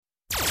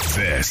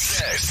This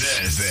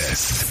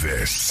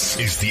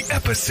is the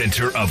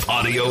epicenter of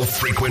audio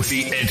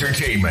frequency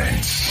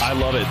entertainment. I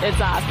love it.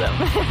 It's awesome.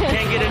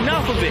 Can't get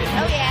enough of it.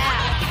 Oh,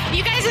 yeah.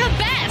 You guys are the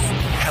best.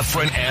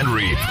 Heffron and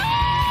Reep.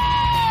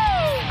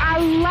 I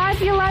love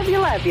you, love you,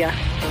 love you.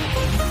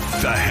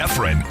 The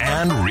Heffron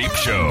and Reep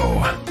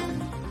Show.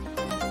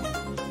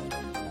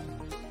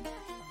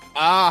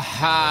 All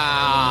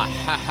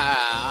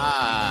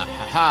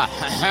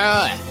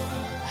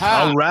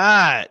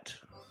right.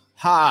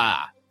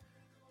 Ha.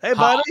 Hey,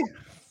 buddy.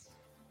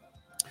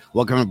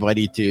 Welcome,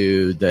 everybody,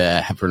 to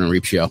the Heffron and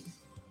Reep Show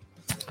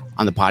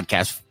on the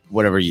podcast,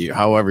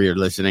 however you're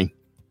listening.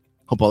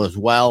 Hope all is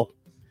well.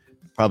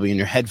 Probably in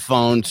your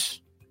headphones.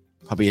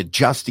 Probably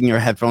adjusting your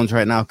headphones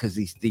right now because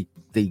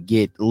they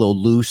get a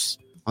little loose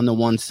on the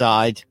one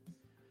side.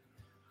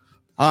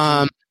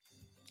 Have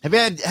you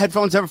had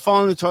headphones ever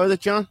fall in the toilet,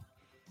 John?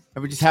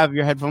 Ever just have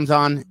your headphones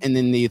on and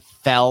then they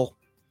fell?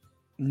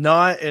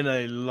 Not in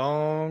a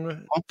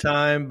long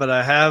time, but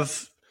I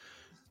have.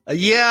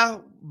 Yeah,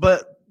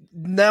 but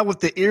now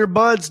with the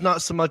earbuds,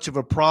 not so much of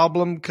a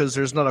problem because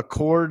there's not a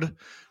cord.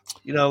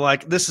 You know,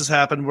 like this has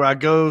happened where I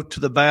go to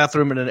the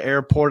bathroom in an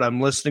airport. I'm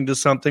listening to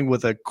something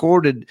with a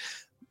corded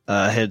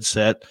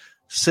headset,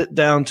 sit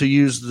down to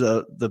use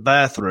the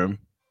bathroom,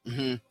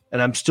 and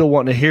I'm still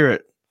wanting to hear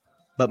it,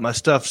 but my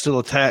stuff's still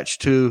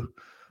attached to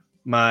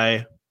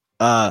my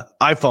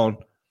iPhone.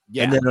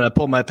 Yeah. And then when I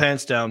pull my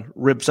pants down,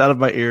 rips out of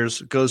my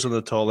ears, goes in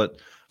the toilet.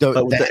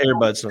 But with the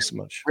earbuds, not so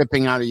much.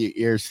 Ripping out of your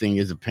ears thing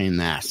is a pain in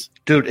the ass.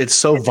 Dude, it's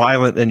so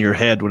violent in your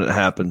head when it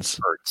happens.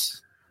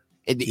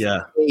 It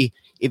hurts.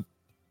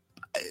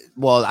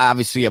 Well,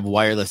 obviously you have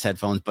wireless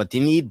headphones, but they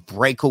need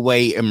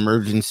breakaway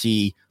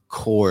emergency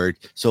cord.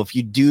 So if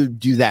you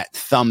do that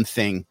thumb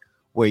thing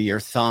where your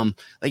thumb,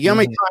 like, you know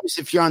how many times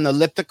if you're on the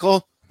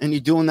elliptical and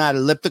you're doing that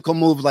elliptical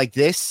move like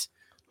this,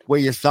 where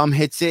your thumb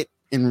hits it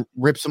and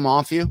rips them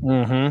off you,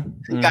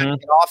 you got to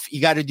get off. You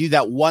got to do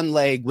that one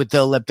leg with the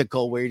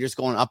elliptical where you're just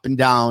going up and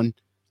down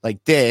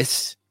like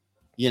this,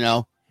 you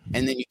know,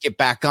 and then you get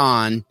back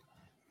on,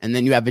 and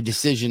then you have a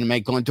decision to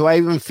make. Going, do I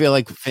even feel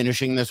like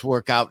finishing this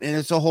workout? And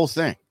it's a whole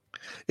thing.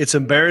 It's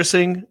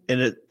embarrassing,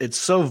 and it's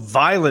so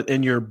violent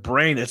in your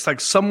brain. It's like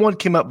someone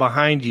came up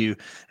behind you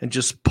and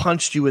just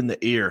punched you in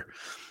the ear.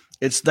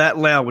 It's that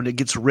loud when it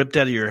gets ripped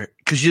out of your,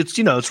 because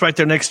it's right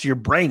there next to your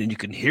brain and you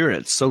can hear it.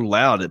 It's so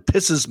loud. It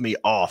pisses me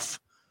off.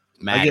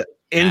 I get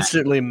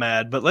instantly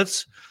mad, but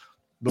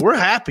we're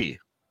happy.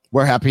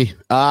 We're happy.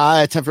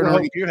 It's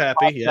hope you're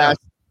happy. Yeah.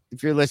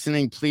 If you're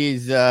listening,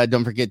 please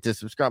don't forget to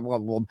subscribe.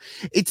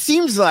 It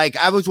seems like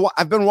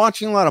I've been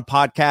watching a lot of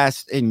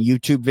podcasts and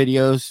YouTube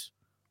videos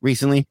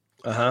recently.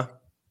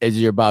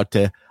 As you're about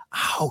to,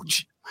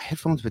 ouch, my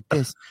headphones with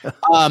this.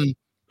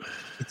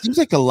 It seems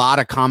like a lot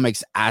of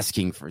comics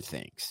asking for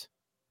things.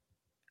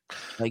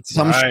 Like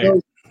some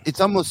shows,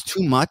 it's almost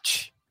too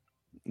much.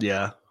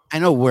 Yeah. I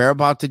know we're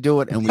about to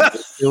do it and we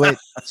do it.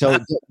 So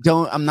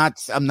I'm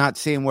not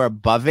saying we're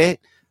above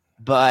it,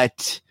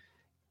 but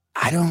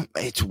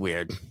it's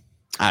weird.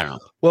 I don't know.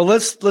 Well,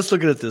 let's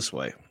look at it this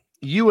way.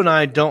 You and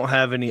I don't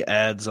have any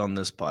ads on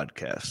this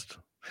podcast.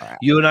 Right.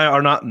 You and I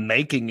are not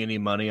making any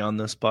money on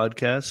this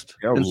podcast.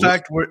 In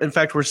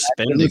fact, we're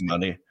spending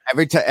money.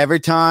 Every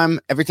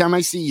time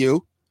I see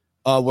you,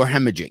 we're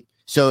hemorrhaging.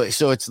 So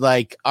it's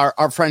like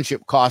our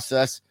friendship costs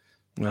us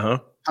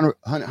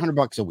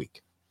 $100 a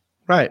week.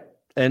 Right.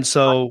 And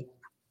so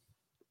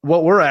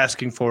what we're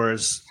asking for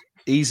is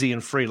easy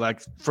and free.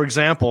 Like, for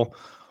example,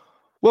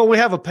 we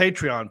have a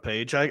Patreon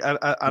page. I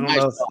don't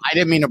know. I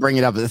didn't mean to bring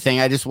it up. The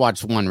thing, I just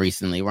watched one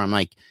recently where I'm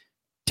like,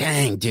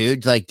 dang,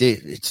 dude, like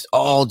it's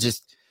all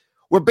just,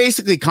 we're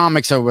basically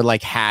comics over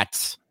like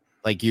hats,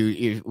 like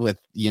you with,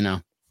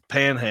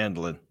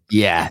 panhandling.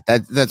 Yeah,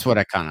 that's what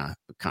I kind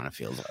of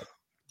feels like.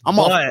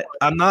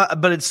 I'm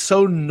not, but it's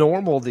so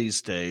normal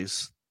these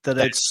days that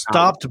it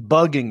stopped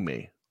bugging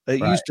me. It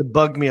used to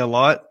bug me a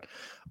lot,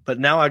 but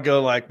now I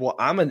go like, well,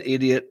 I'm an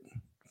idiot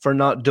for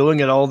not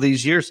doing it all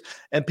these years,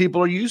 and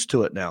people are used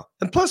to it now.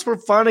 And plus, we're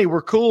funny,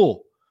 we're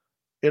cool.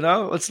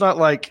 It's not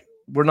like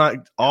we're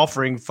not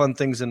offering fun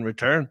things in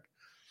return,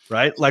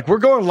 right? Like we're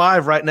going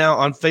live right now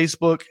on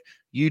Facebook,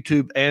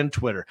 YouTube, and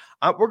Twitter.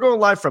 We're going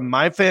live from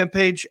my fan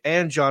page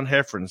and John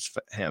Heffron's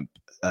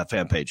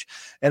fan page,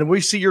 and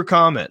we see your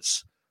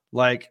comments.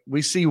 Like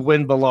we see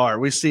Win Ballar,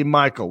 we see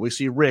Michael, we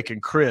see Rick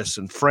and Chris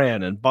and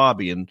Fran and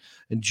Bobby and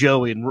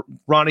Joey and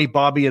Ronnie,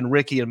 Bobby and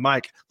Ricky and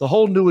Mike. The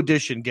whole New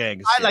Edition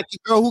gang. I like you,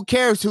 girl. Who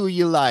cares who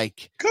you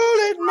like? Cool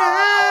it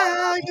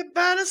now. You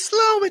better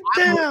slow it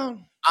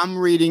down. I'm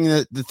reading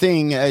the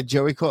thing.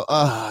 Joey Cole.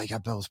 Oh, I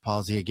got Bell's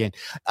palsy again.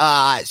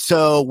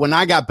 So when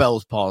I got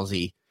Bell's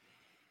palsy,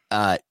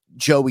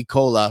 Joey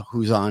Cola,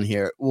 who's on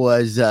here,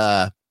 was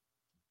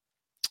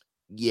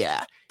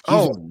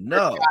Oh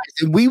no!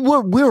 We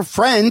were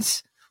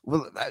friends,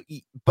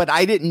 but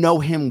I didn't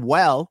know him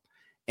well.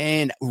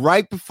 And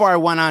right before I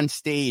went on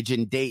stage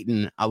in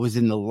Dayton, I was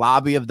in the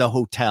lobby of the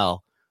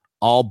hotel,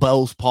 all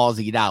Bell's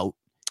palsied out.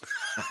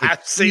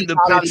 I've seen the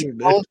picture.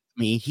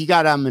 He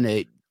got him in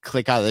a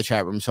click out of the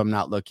chat room, so I'm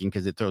not looking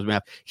because it throws me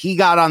off. He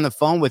got on the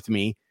phone with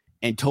me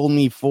and told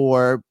me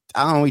for,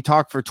 I don't know, we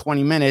talked for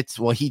 20 minutes.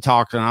 Well, he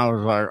talked and I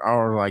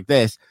was like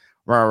this,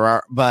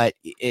 but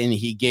and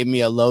he gave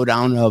me a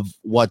lowdown of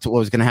what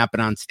was going to happen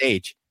on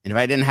stage. And if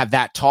I didn't have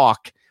that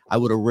talk, I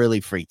would have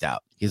really freaked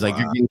out. He's like,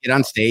 you're going to get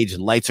on stage,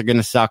 the lights are going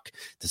to suck,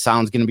 the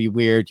sound's going to be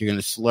weird, you're going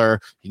to slur,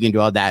 you're going to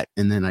do all that.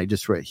 And then I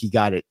just read, he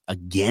got it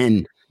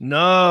again.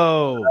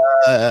 No,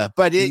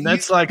 but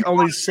that's like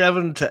only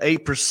 7 to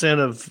 8%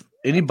 of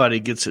anybody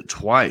gets it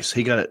twice.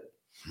 He got it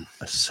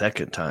a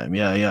second time.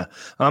 Yeah.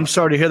 I'm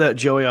sorry to hear that,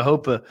 Joey. I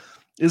hope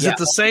is it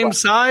the same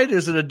side?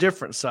 Is it a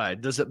different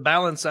side? Does it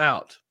balance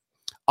out?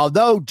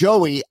 Although,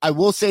 Joey, I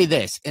will say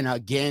this, and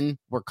again,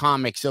 we're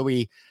comics, so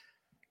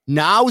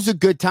now is a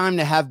good time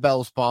to have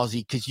Bell's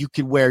palsy because you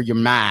could wear your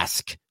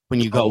mask when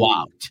you go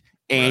out,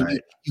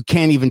 and you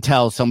can't even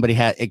tell somebody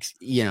had.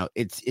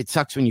 It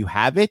sucks when you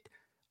have it.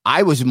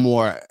 I was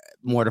more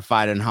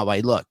mortified on how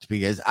I looked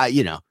because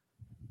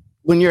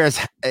when you're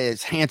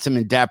as handsome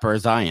and dapper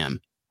as I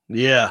am,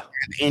 if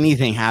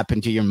anything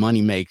happened to your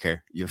moneymaker,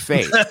 your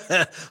face,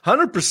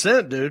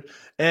 100%, dude.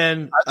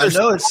 And I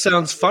know it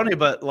sounds funny,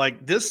 but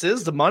like this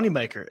is the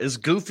moneymaker. As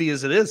goofy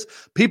as it is,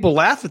 people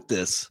laugh at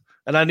this.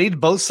 And I need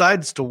both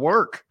sides to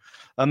work.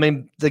 I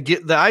mean,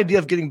 the idea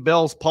of getting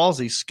Bell's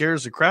palsy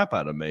scares the crap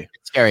out of me.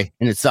 It's scary,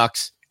 and it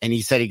sucks. And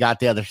he said he got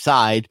the other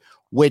side,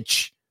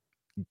 which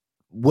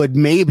would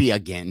maybe,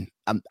 again,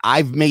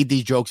 I've made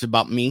these jokes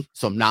about me,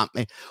 so I'm not,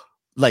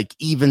 like,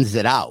 evens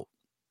it out.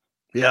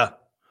 Yeah.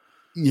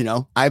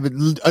 I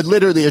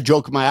literally a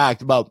joke in my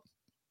act about,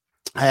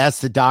 I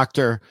asked the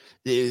doctor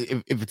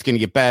if it's going to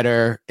get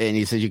better, and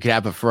he says you could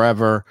have it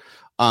forever.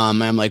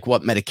 I'm like,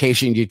 what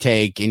medication do you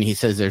take? And he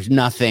says there's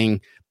nothing,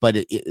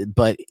 but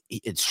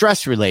it's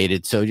stress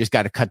related. So you just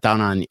got to cut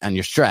down on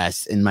your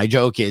stress. And my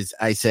joke is,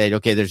 I said,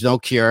 okay, there's no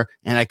cure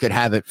and I could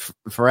have it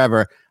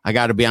forever. I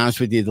got to be honest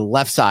with you. The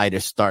left side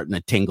is starting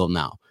to tingle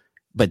now,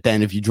 but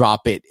then if you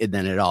drop it,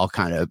 then it all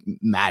kind of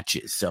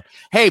matches. So,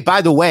 hey, by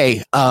the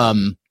way,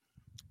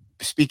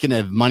 speaking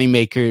of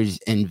moneymakers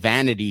and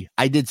vanity,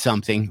 I did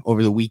something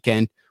over the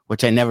weekend,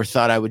 which I never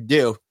thought I would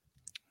do.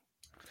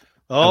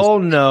 Oh,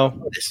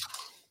 no.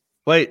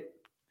 Wait,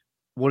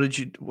 what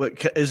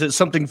is it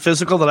something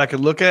physical that I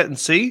could look at and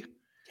see?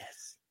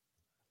 Yes.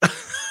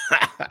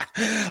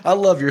 I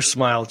love your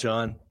smile,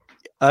 John.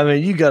 I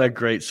mean, you got a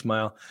great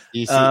smile.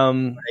 You see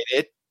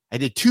what I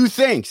did two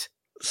things.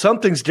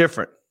 Something's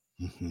different.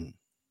 Mm-hmm.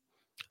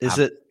 Does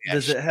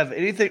it have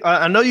anything?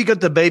 I know you got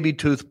the baby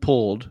tooth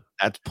pulled.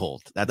 That's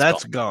pulled.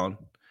 That's gone.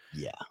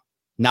 Yeah.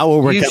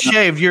 Now you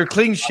shaved. You're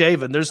clean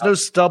shaven. There's no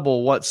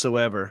stubble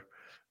whatsoever.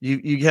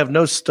 You have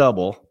no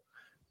stubble.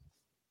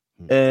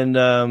 And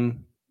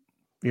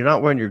you're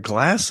not wearing your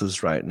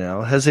glasses right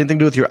now. Has anything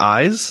to do with your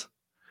eyes?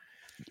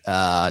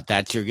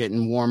 That you're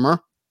getting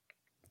warmer.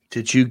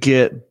 You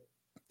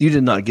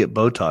did not get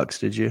Botox,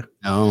 did you?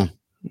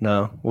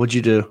 No. What'd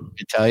you do? Can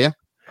I tell you?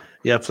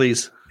 Yeah,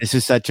 please. This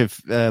is such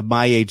a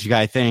my age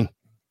guy thing.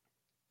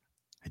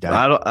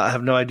 I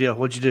have no idea.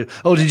 What'd you do?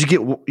 Oh, did you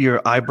get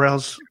your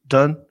eyebrows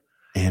done?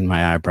 And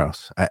my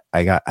eyebrows.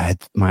 I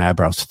had my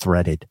eyebrows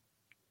threaded.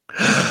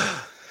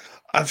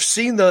 I've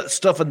seen the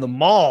stuff in the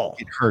mall.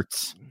 It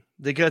hurts.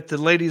 They got the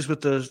ladies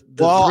with the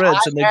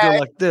threads, and they go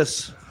like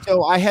this.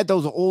 So I had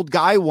those old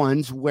guy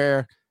ones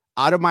where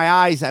out of my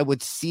eyes, I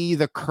would see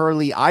the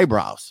curly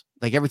eyebrows.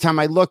 Like every time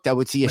I looked, I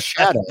would see a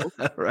shadow.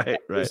 Right.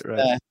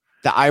 The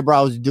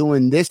eyebrows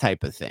doing this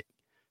type of thing.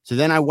 So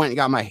then I went and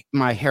got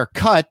my hair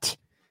cut,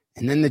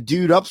 and then the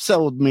dude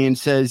upsold me and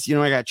says,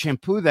 I got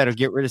shampoo that'll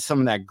get rid of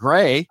some of that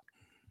gray.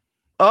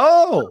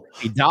 Oh,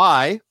 you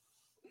dye.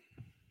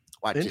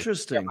 Watch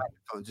interesting.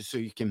 Just so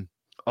you can.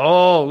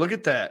 Oh, look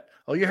at that.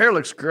 Oh, your hair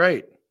looks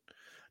great.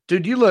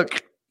 Dude, you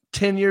look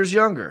 10 years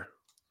younger.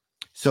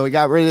 So he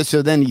got rid of it.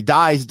 So then he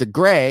dyes the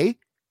gray,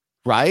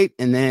 right?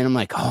 And then I'm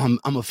like, oh,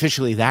 I'm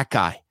officially that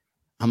guy.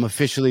 I'm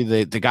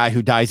officially the guy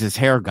who dyes his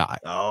hair guy.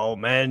 Oh,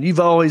 man, you've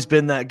always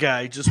been that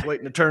guy, just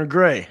waiting to turn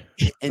gray.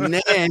 And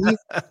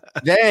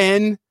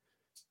then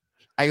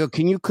I go,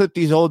 can you clip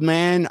these old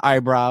man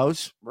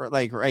eyebrows?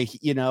 Like, right,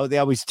 they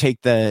always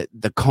take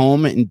the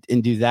comb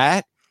and do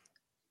that.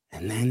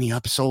 And then he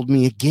upsold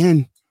me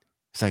again.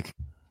 It's like,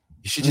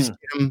 you should just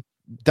get them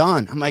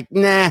done. I'm like,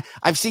 nah,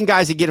 I've seen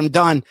guys that get them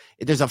done.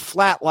 There's a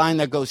flat line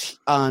that goes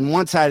on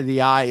one side of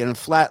the eye and a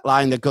flat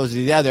line that goes to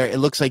the other. It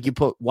looks like you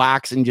put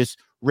wax and just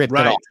rip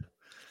it off.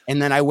 And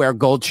then I wear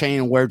gold chain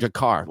and wear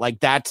jacquard. Like,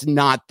 that's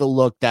not the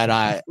look that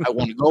I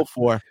want to go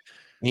for.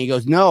 And he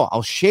goes, no,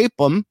 I'll shape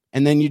them.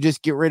 And then you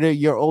just get rid of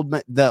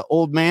the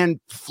old man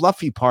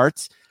fluffy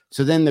parts.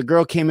 So then the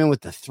girl came in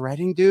with the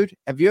threading, dude.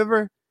 Have you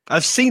ever?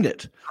 I've seen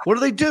it. What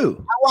do they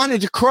do? I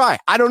wanted to cry.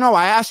 I don't know.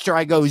 I asked her,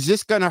 I go, is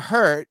this going to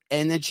hurt?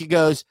 And then she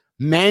goes,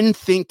 men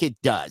think it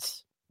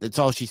does. That's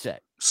all she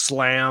said.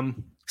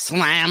 Slam.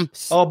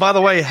 Oh, by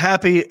the way,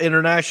 happy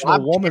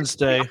International Women's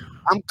Day.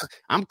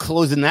 I'm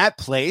closing that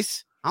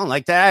place. I don't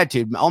like that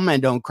attitude. All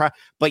men don't cry.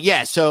 But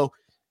yeah, so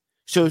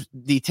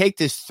they take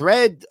this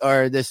thread,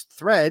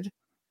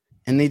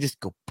 and they just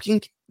go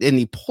pink, and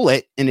you pull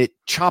it, and it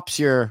chops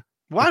your.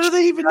 Why do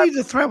they even need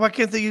the thread? Why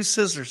can't they use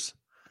scissors?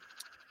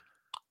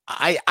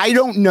 I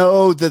don't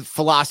know the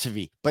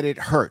philosophy, but it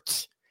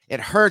hurts. It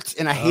hurts,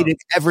 and I hated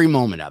every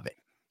moment of it.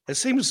 It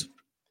seems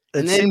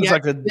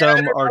like a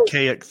dumb,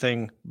 archaic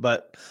thing,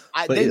 but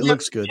it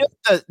looks good.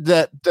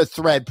 The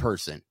thread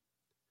person,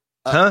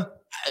 huh?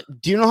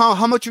 Do you know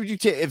how much would you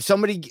tip if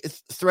somebody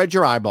threads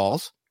your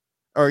eyeballs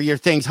or your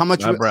things? How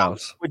much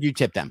would you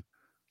tip them?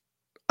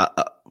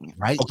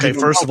 Right. Okay.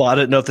 First of all, I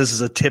didn't know if this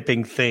is a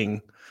tipping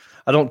thing.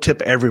 I don't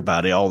tip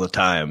everybody all the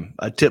time.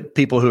 I tip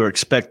people who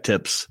expect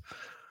tips.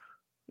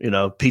 You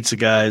know, pizza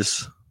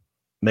guys,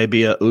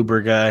 maybe a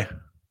Uber guy.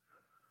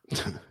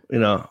 You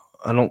know,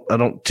 I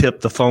don't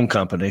tip the phone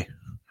company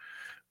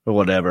or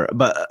whatever.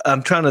 But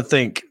I'm trying to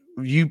think.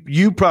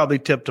 You probably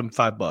tipped them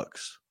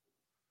 $5.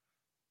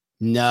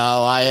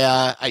 No,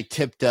 I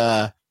tipped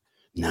like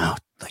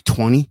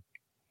 20.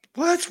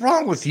 What's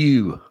wrong with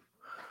you?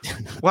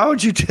 Why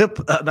would you tip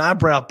an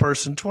eyebrow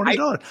person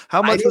 $20?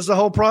 How much was the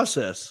whole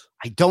process?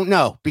 I don't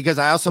know because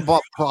I also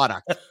bought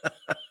product.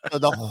 So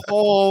the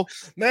whole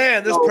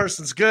this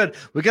person's good.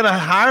 We got to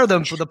hire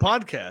them for the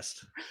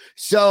podcast.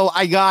 So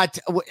I got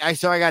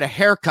a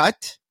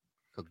haircut.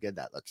 How good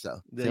that looks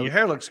though. Your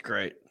hair looks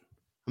great.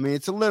 I mean,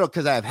 it's a little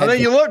because I have. I mean,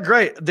 you look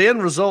great. The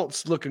end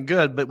result's looking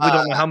good, but we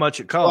don't know how much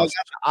it costs.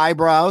 Well,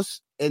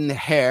 eyebrows and the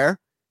hair,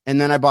 and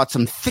then I bought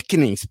some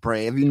thickening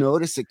spray. Have you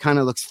noticed it kind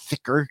of looks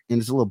thicker in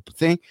this little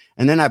thing?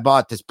 And then I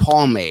bought this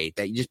pomade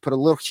that you just put a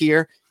little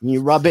here and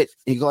you rub it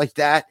and you go like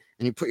that,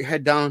 and you put your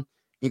head down, and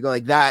you go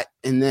like that,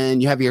 and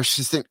then you have your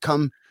assistant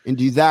come and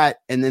do that,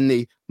 and then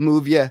they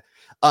move you.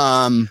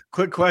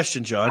 Quick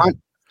question,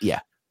 John. Yeah.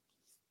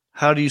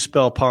 How do you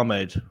spell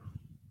pomade?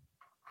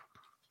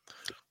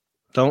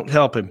 Don't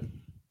help him.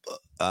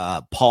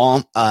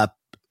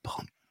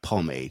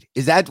 Pomade.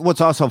 Is that what's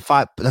also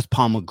that's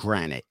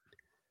pomegranate?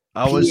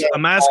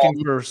 I'm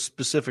asking for a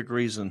specific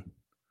reason.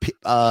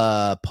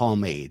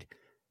 Pomade.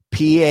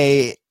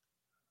 PALMMADE.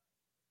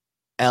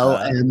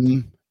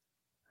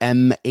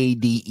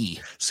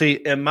 See,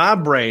 in my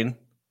brain,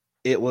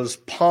 it was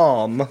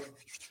palm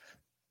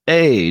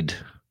aid,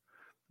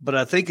 but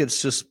I think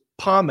it's just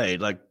pomade.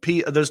 Like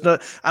there's no.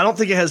 I don't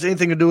think it has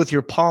anything to do with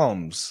your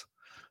palms.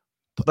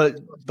 But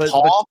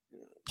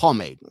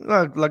pomade.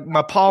 Like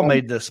my paw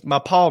made this. My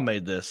paw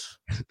made this.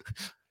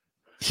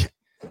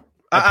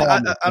 I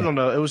don't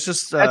know. It was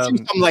just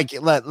something like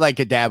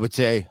a dad would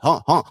say,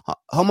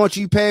 how much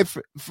you pay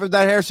for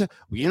that hair? Well,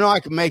 you know,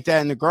 I can make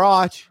that in the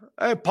garage.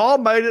 Hey, Paul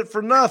made it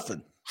for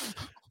nothing.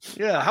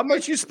 Yeah, how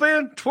much you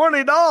spend?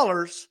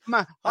 $20.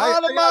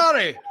 All the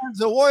money.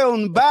 The oil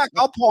in the back.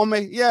 Paul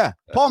made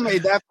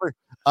that for.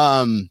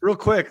 Real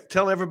quick,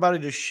 tell everybody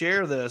to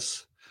share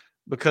this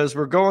because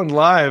we're going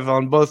live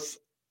on both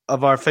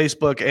of our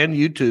Facebook and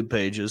YouTube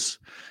pages.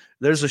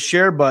 There's a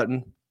share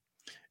button,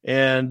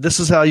 and this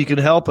is how you can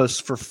help us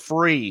for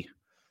free.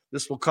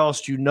 This will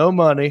cost you no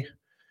money,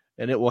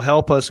 and it will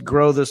help us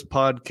grow this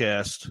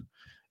podcast.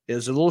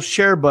 There's a little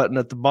share button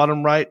at the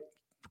bottom right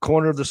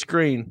corner of the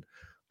screen.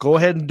 Go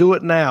ahead and do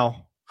it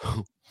now.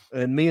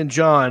 And me and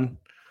John,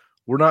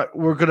 we're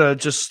going to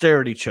just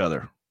stare at each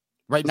other.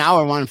 Right now,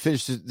 I want to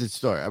finish the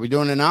story. Are we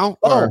doing it now?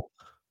 Oh,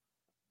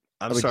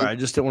 I'm sorry. I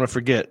just didn't want to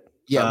forget.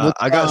 Yeah,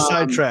 I got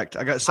sidetracked.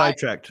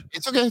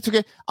 It's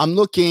okay. I'm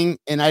looking,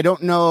 and I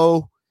don't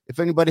know if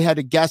anybody had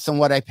a guess on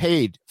what I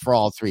paid for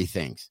all three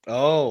things.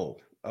 Oh,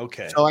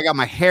 okay. So I got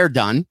my hair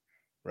done,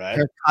 right?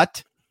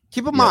 Haircut.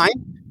 Keep in mind,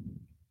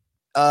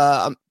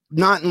 I'm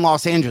not in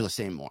Los Angeles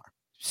anymore.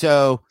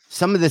 So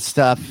some of this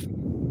stuff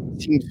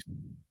seems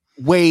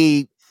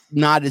way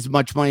not as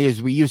much money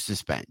as we used to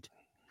spend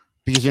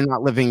because you're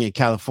not living in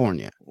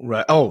California.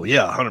 Right. Oh,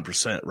 yeah,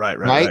 100%. Right.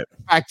 In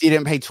fact, you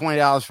didn't pay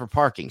 $20 for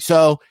parking.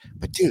 So,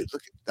 but dude,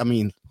 look, let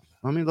me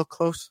look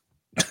close.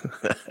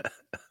 All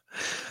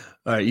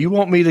right. You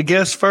want me to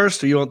guess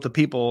first or you want the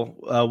people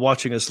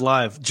watching us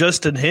live?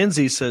 Justin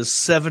Hensey says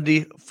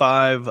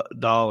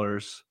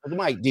 $75.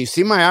 Mike, do you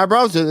see my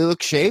eyebrows? Do they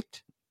look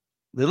shaped?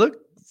 They look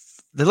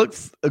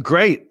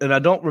great. And I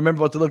don't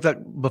remember what they looked like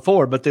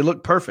before, but they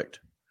look perfect.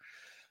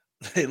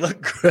 They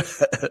look great.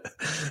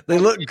 They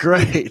look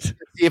great.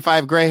 See if I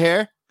have gray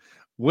hair.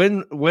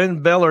 When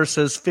Beller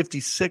says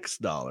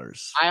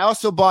 $56. I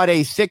also bought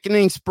a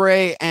thickening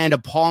spray and a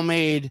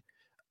pomade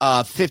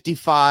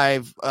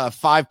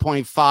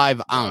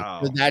 5.5 ounce.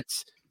 Wow.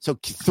 So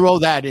throw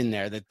that in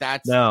there.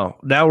 That's now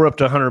we're up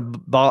to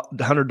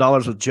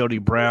 $100 with Jody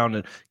Brown,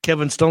 and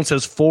Kevin Stone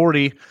says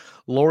 40.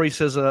 Lori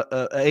says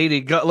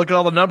 80. Look at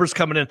all the numbers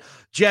coming in.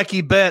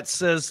 Jackie Betts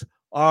says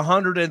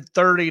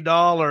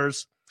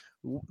 $130.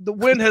 The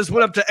win has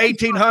went up to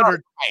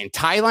 1,800 in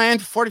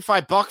Thailand.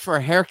 $45 for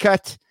a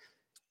haircut.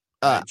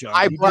 John,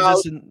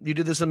 Eyebrows. You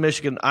did this in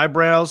Michigan.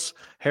 Eyebrows,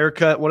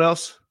 haircut. What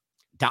else?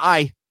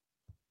 Hair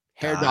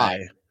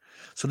dye.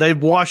 So they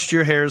washed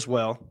your hair as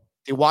well.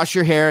 They wash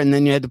your hair, and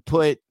then you had to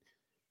put.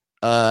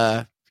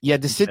 You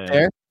had to sit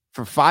there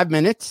for 5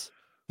 minutes,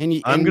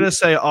 and I'm going to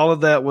say all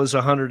of that was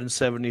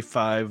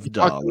 $175.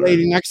 Talk to the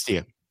lady next to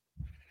you.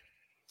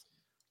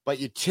 but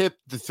you tip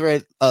the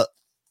thread. All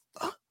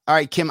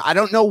right, Kim, I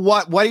don't know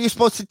what are you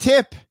supposed to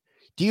tip?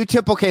 Do you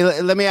tip?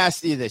 Okay, let me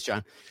ask you this,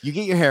 John. You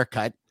get your hair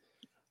cut.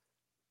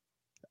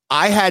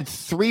 I had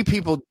 3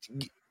 people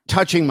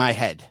touching my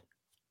head.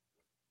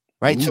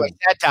 Right. Ooh. So I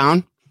sat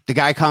down. The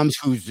guy comes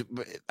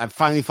I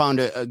finally found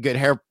a good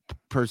hair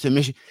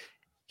person.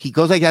 He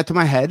goes like that to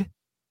my head.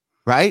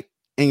 Right.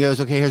 And he goes,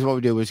 okay, here's what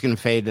we do. We're just going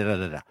to fade.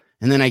 And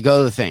then I go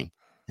to the thing.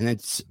 And then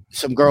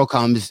some girl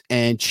comes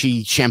and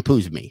she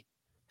shampoos me.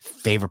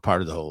 Favorite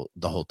part of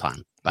the whole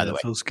time, by the way.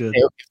 Feels good.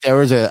 If there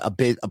was a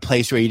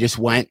place where you just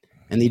went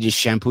and they just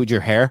shampooed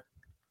your hair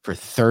for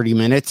 30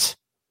 minutes,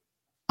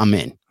 I'm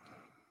in.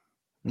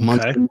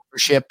 Monthly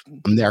membership.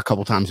 I'm there a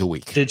couple times a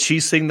week. Did she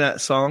sing that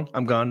song?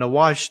 I'm gonna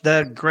wash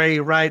that gray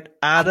right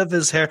out of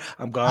his hair.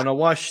 I'm gonna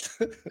wash.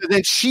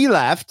 Then she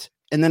left,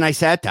 and then I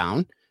sat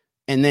down,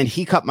 and then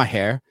he cut my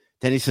hair.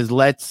 Then he says,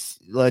 "Let's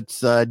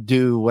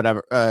do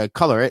whatever,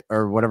 color it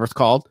or whatever it's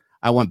called."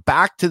 I went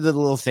back to the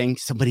little thing.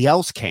 Somebody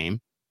else came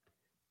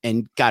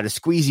and got a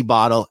squeezy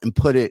bottle and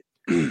put it,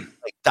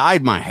 like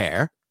dyed my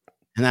hair,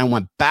 and then I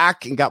went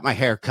back and got my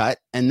hair cut,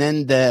 and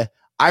then the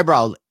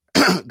eyebrow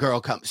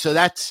girl comes. So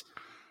that's.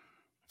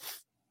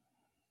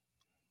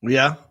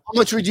 Yeah. How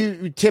much would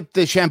you tip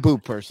the shampoo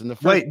person?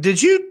 Wait,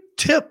 did you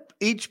tip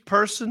each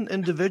person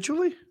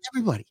individually?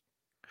 Everybody.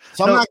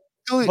 So no, I'm not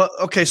doing. But,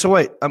 okay, so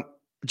wait,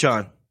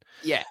 John.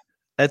 Yeah.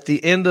 At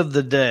the end of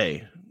the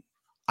day,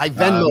 I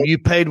Venmo. You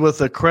paid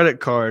with a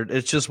credit card.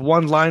 It's just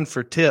one line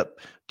for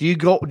tip. Do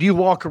you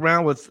walk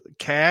around with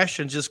cash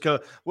and just go,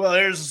 well,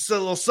 here's a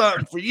little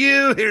something for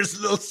you. Here's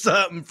a little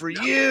something for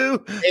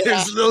you.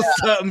 Here's a little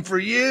something for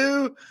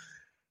you.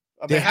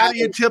 I mean, how do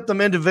you tip them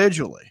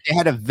individually? They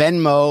had a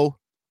Venmo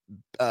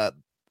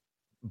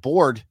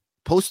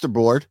poster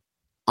board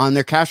on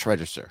their cash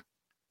register.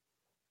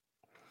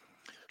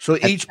 So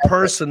each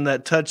person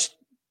that touched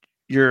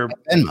your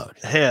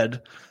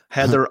head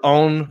had their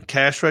own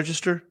cash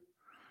register?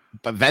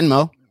 But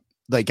Venmo,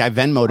 like I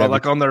Venmo'd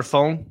like on their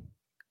phone?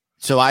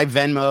 So I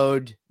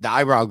Venmo'd the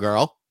eyebrow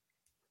girl,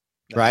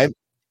 right?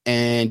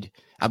 And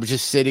I was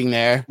just sitting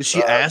there. Did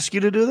she ask you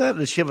to do that?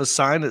 Does she have a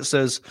sign that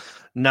says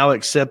now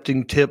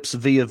accepting tips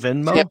via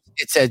Venmo?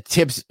 It said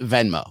tips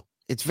Venmo.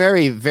 It's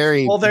very,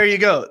 very. Well, there you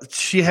go.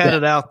 She had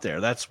it out there.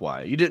 That's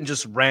why. You didn't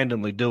just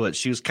randomly do it.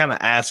 She was kind of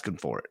asking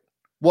for it.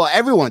 Well,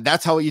 everyone.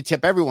 That's how you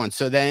tip everyone.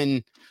 So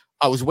then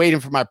I was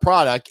waiting for my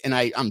product and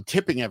I'm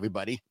tipping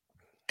everybody.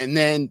 And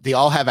then they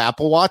all have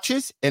Apple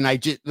Watches. And I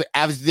just,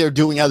 as they're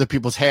doing other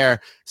people's hair,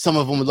 some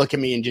of them would look at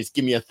me and just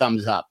give me a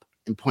thumbs up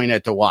and point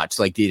at the watch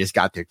like they just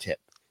got their tip.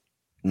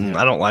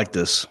 I don't like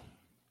this.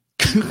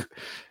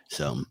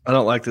 So I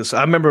don't like this.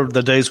 I remember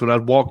the days when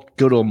I'd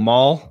go to a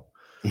mall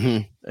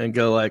and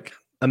go like,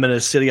 I'm in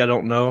a city I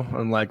don't know.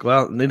 I'm like,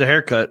 well, I need a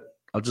haircut.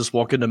 I'll just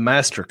walk into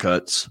Master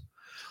Cuts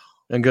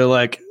and go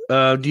like,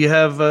 do you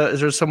have, is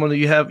there someone that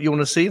you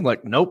want to see? I'm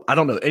like, nope, I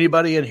don't know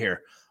anybody in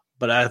here,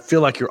 but I feel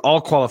like you're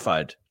all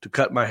qualified to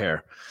cut my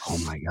hair. Oh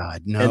my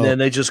God, no. And then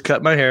they just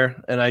cut my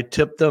hair and I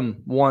tipped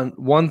them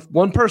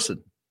one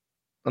person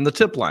on the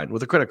tip line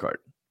with a credit card.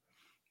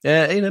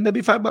 And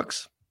maybe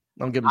 $5.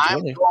 I'll give them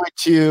 20.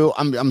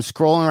 I'm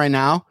scrolling right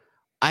now.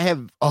 I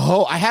have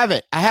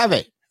it.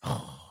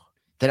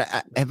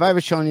 Have I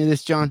ever shown you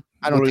this, John?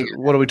 I don't think.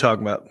 What are we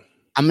talking about?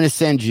 I'm going to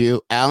send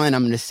you, Alan.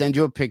 I'm going to send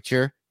you a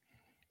picture.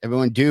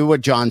 Everyone, do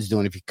what John's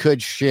doing. If you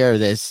could share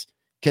this,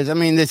 because I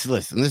mean, this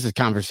is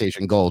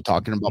conversation gold.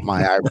 Talking about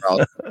my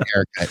eyebrow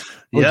haircut.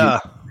 Yeah,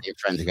 your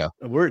friends go.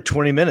 We're at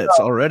 20 minutes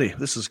already.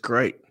 This is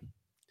great.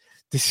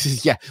 We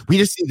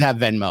just need to have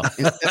Venmo.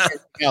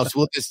 Else,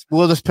 we'll just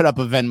put up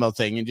a Venmo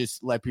thing and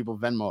just let people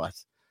Venmo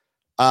us.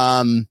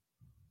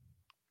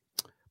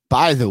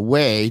 By the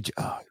way,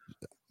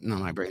 no,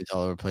 my brain's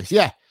all over the place.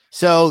 Yeah.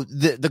 So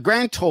the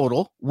grand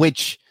total,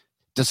 which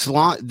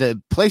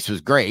the place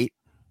was great.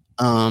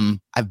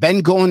 I've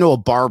been going to a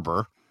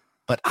barber,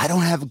 but I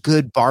don't have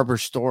good barber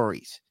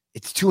stories.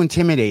 It's too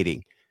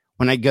intimidating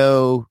when I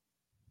go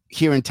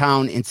here in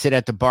town and sit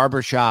at the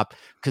barber shop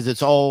because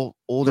it's all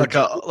older.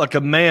 Like a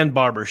man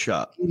barber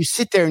shop. You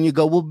sit there and you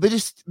go, well, but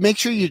just make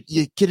sure you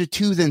get a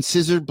tooth and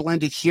scissor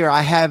blended here.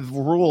 I have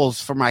rules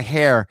for my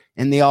hair.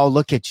 And they all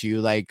look at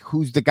you like,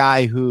 who's the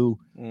guy who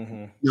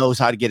knows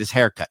how to get his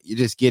hair cut? You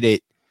just get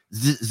it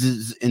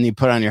and you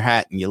put on your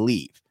hat and you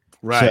leave.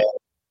 Right. So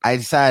I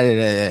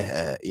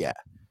decided,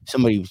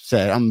 somebody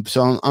said, I'm.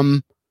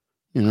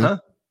 Huh?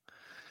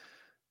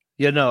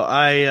 Yeah, no,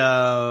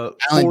 I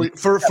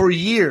for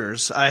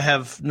years I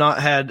have not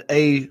had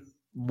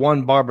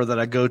one barber that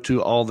I go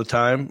to all the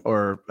time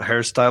or a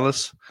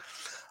hairstylist.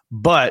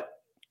 But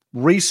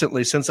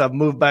recently, since I've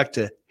moved back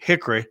to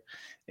Hickory,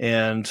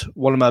 and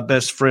one of my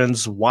best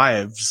friend's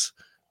wives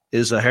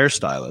is a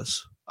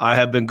hairstylist, I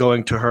have been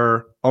going to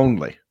her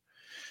only,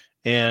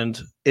 and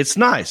it's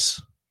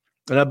nice.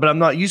 But I'm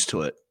not used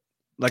to it.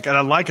 And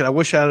I like it. I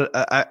wish I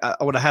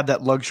would have had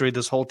that luxury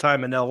this whole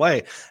time in LA,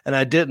 and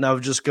I didn't. I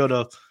would just go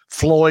to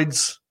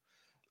Floyd's.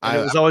 And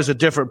it was always a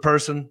different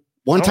person.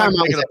 One time I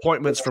was making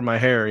appointments for my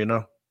hair,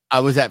 I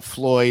was at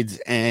Floyd's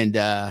and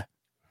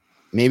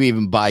maybe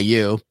even by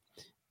you.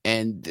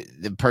 And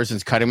the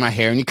person's cutting my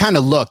hair, and you kind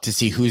of look to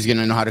see who's going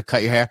to know how to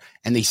cut your hair.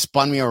 And they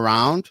spun me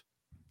around,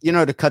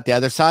 to cut the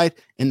other side.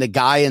 And the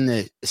guy in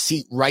the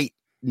seat right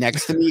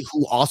next to me,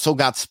 who also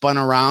got spun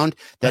around,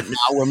 that now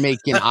we're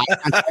making eye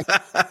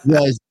contact,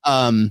 was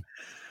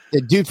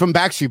the dude from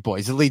Backstreet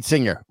Boys, the lead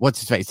singer. What's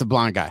his face? The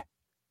blonde guy.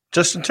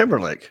 Justin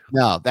Timberlake.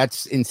 No,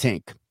 that's In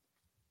Sync.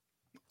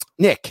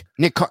 Nick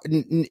Carter.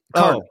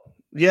 Oh,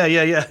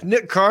 yeah.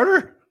 Nick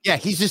Carter? Yeah,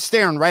 he's just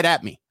staring right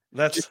at me.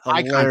 That's just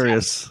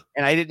hilarious.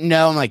 And I didn't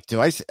know. I'm like,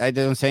 I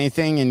don't say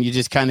anything, and you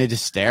just kind of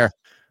just stare,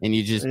 and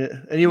you just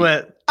and you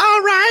went,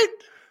 all right.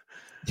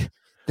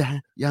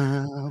 My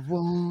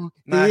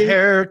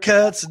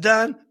haircut's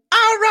done.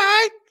 All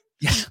right.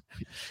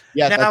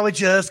 Yeah. Now we're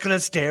just gonna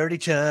stare at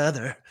each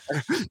other.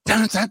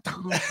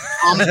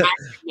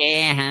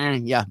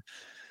 Yeah.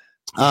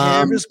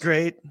 Hair is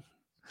great.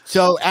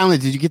 So, Alan,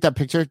 did you get that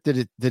picture? Did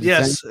it?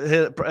 Yes,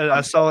 I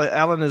saw it.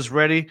 Alan is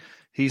ready.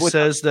 He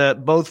says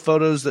that both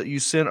photos that you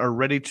sent are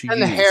ready to use.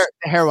 And the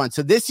hair one.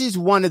 So this is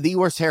one of the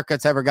worst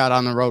haircuts I ever got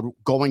on the road,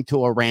 going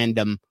to a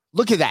random.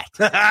 Look at that.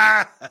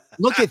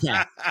 Look at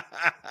that.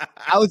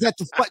 I was at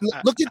the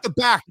look at the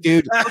back,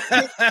 dude.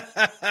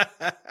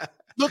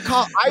 Look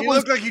how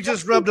look like you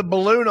just rubbed a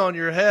balloon on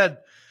your head.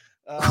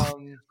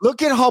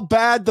 Look at how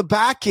bad the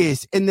back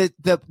is, and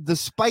the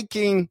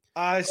spiking.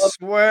 I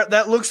swear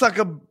that looks like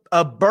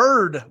a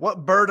bird.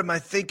 What bird am I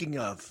thinking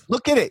of?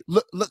 Look at it.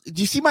 Look.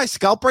 Do you see my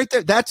scalp right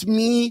there? That's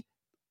me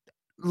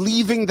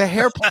leaving the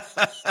hair.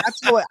 That's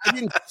what I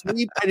didn't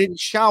sleep. I didn't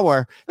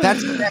shower.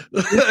 That's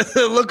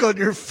the look on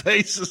your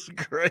face is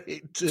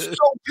great. So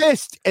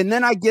pissed. And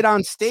then I get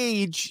on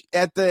stage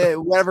at the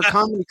whatever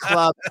comedy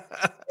club,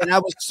 and I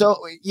was so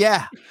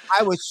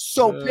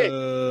pissed.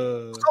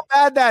 So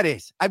bad that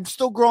is. I'm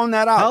still growing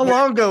that out. How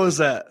long ago was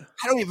that?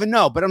 I don't even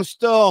know, but I'm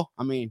still.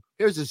 I mean,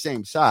 here's the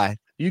same side.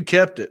 You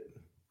kept it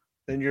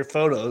in your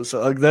photos,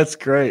 so that's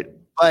great.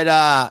 But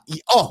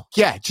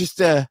just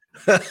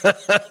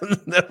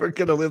never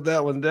gonna live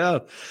that one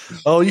down.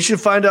 Oh, you should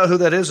find out who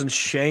that is and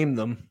shame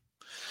them.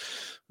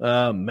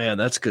 Man,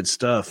 that's good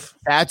stuff.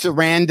 That's a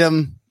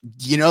random,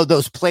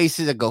 those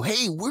places that go,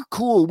 hey, we're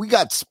cool. We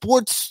got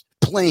sports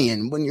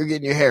playing when you're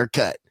getting your hair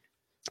cut.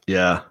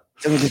 Yeah.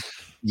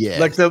 Yeah.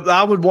 Like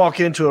I would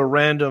walk into a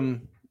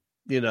random,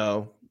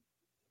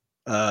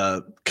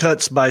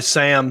 Cuts by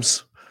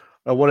Sam's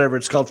or whatever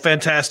it's called,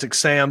 Fantastic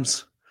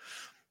Sam's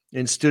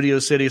in Studio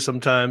City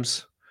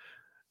sometimes.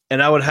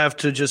 And I would have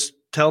to just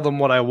tell them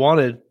what I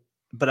wanted,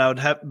 but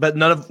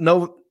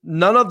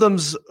none of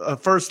them's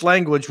first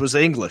language was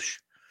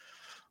English.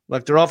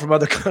 Like they're all from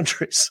other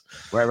countries.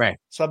 Right.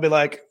 So I'd be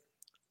like,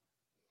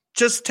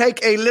 just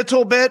take a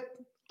little bit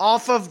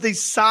off of the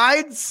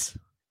sides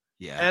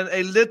and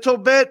a little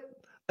bit.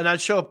 And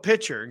I'd show a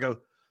picture and go,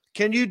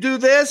 can you do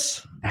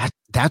this?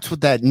 That's what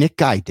that Nick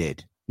guy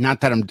did.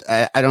 Not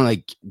that I don't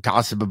like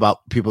gossip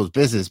about people's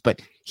business,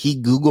 but he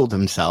Googled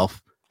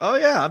himself. Oh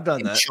yeah, I've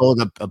done that. Showed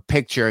a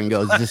picture and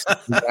goes, "This is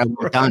what I've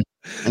done."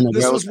 And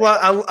this is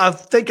what I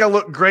think I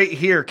look great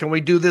here. Can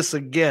we do this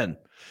again?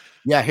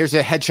 Yeah, here's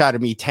a headshot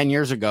of me 10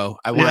 years ago.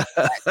 I want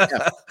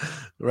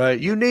right.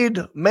 You need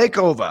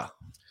makeover.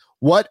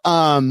 What?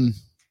 Oh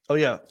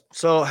yeah.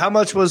 So how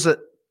much was it?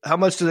 How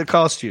much did it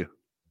cost you?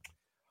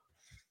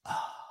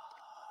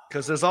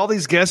 Because there's all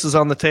these guesses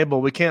on the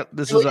table. We can't.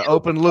 This is an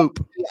open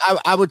loop.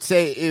 I would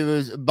say it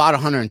was about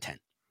 110.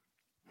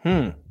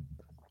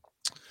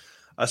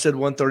 I said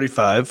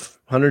 135.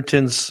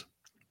 110's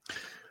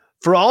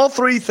for all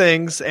three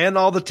things and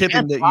all the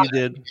tipping that you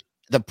did.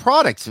 The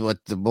product's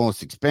what the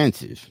most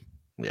expensive.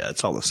 Yeah,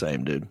 it's all the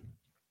same, dude.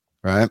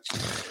 Right.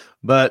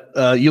 But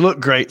you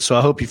look great, so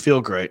I hope you feel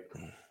great.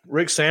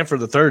 Rick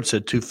Sanford III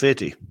said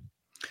 $250,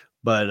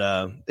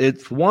 but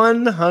it's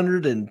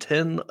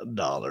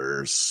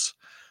 $110.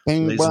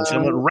 Ladies and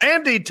gentlemen,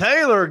 Randy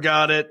Taylor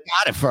got it.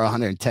 Got it for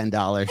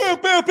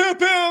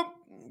 $110.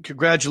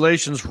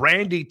 Congratulations,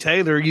 Randy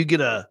Taylor. You get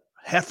a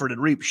Hefford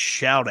and Reap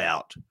shout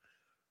out.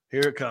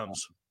 Here it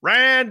comes.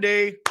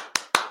 Randy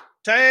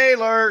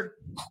Taylor.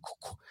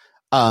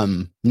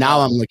 Now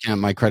I'm looking at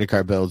my credit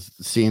card bills,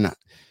 seeing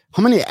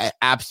how many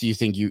apps do you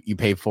think you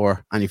pay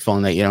for on your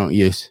phone that you don't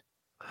use?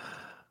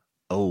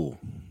 Oh,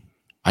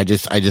 I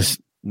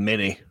just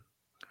many.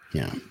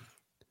 Yeah.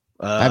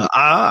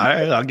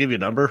 I'll give you a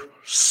number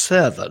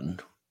 7.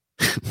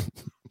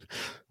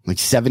 Like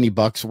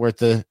 $70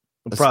 worth of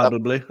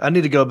probably stuff. I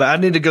need to go back.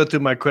 I need to go through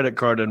my credit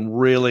card and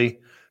really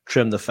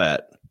trim the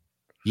fat.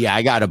 Yeah,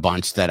 I got a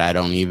bunch that I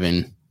don't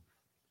even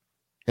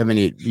have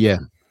any. Yeah,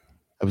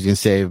 I was gonna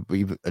say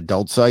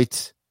adult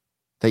sites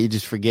that you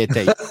just forget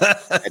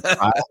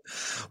that.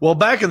 Well,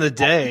 back in the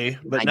day,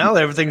 but now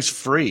everything's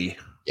free.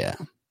 Yeah,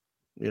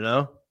 you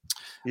don't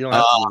have to do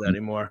that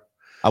anymore.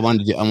 I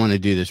want to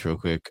do this real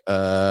quick.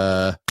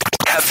 Heffron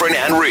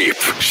and Reap,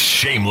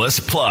 shameless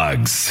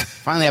plugs.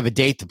 Finally have a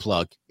date to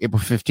plug.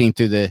 April 15th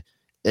through the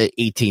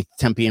 18th,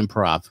 Tempe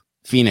Improv,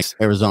 Phoenix,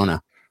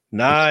 Arizona.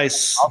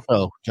 Nice.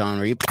 Also, John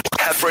Reap.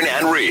 Heffron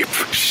and Reap,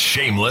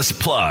 shameless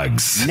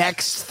plugs.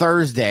 Next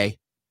Thursday,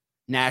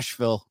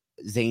 Nashville,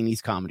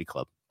 Zany's Comedy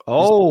Club.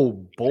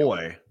 Oh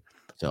boy,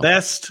 So,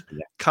 best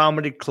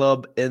comedy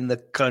club in the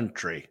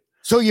country.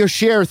 So your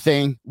share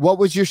thing, what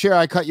was your share?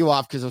 I cut you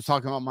off because I was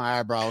talking about my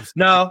eyebrows.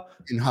 No,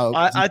 and how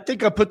I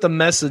think I put the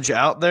message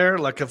out there.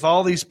 Like if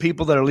all these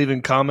people that are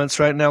leaving comments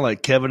right now,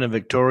 like Kevin and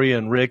Victoria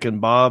and Rick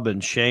and Bob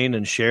and Shane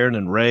and Sharon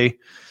and Ray.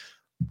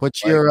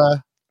 What's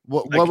your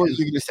what were you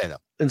going to say though?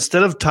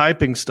 Instead of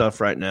typing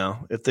stuff right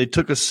now, if they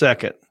took a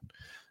second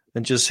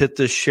and just hit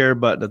this share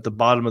button at the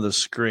bottom of the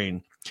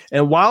screen,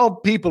 and while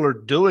people are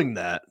doing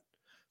that,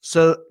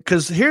 so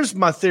because here's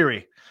my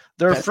theory,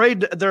 they're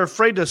afraid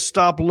to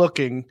stop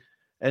looking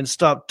and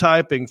stop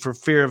typing for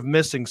fear of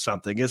missing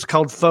something. It's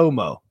called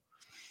FOMO.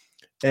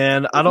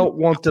 And I don't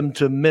want them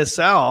to miss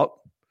out.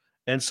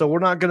 And so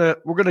we're going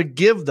to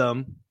give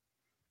them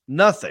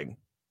nothing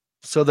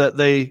so that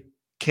they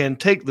can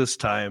take this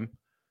time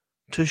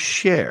to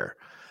share.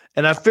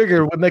 And I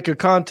figure we'd make a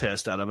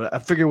contest out of it. I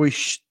figure we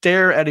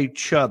stare at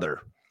each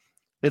other.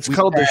 It's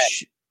called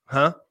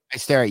I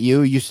stare at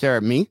you. You stare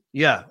at me.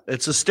 Yeah.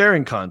 It's a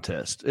staring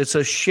contest. It's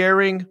a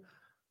staring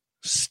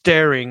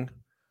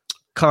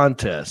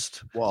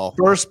contest. Well,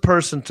 first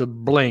person to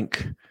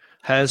blink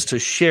has to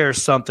share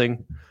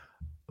something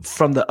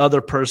from the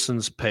other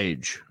person's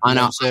page on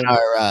our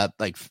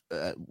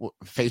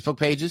Facebook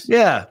pages.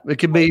 Yeah, it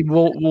could be.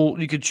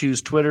 You could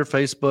choose Twitter,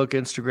 Facebook,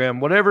 Instagram,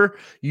 whatever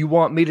you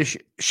want me to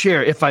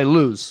share. If I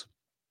lose,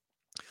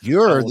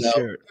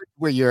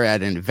 where you're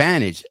at an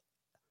advantage.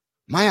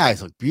 My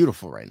eyes look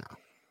beautiful right now.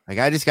 Like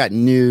I just got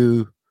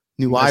new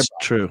eyebrows.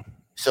 True.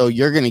 So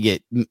you're gonna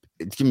get.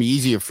 It's gonna be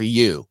easier for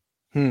you.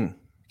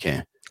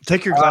 Okay.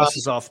 Take your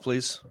glasses off,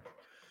 please.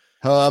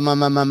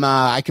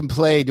 I can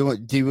play. Do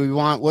we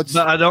want what's?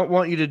 But I don't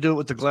want you to do it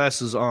with the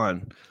glasses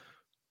on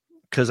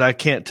because I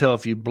can't tell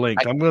if you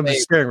blink. I'm going to be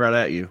staring right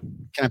at you.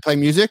 Can I play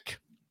music?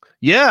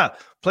 Yeah,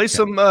 play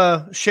some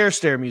share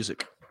stare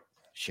music.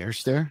 Share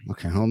stare.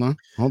 Okay, hold on.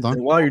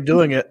 And while you're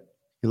doing it,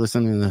 you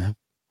listen to the.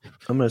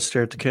 I'm going to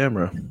stare at the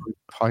camera.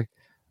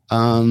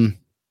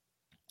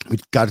 We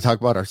got to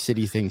talk about our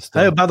city things.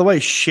 Hey, by the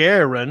way,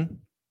 Sharon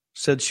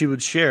said she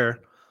would share.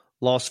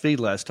 Lost feed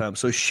last time.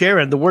 So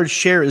Sharon, the word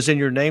share is in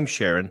your name,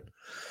 Sharon.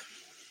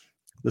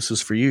 This is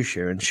for you,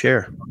 Sharon.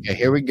 Share. Okay,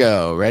 here we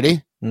go.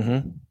 Ready?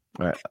 Mm-hmm.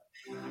 All right.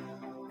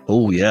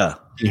 Oh, yeah.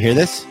 Can you hear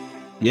this?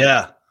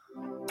 Yeah.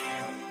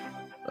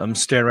 I'm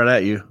staring right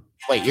at you.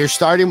 Wait, you're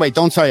starting? Wait,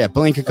 don't start yet.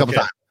 Blink a couple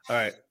times. All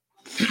right.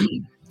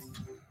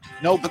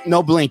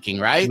 No blinking,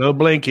 right? No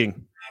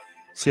blinking.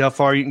 See how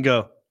far you can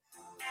go.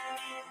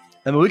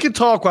 I mean, we can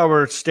talk while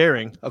we're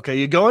staring. Okay,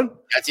 you going?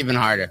 That's even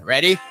harder.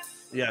 Ready?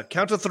 Yeah,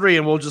 count to 3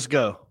 and we'll just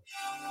go.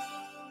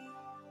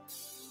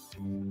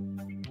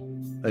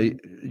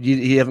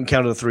 You haven't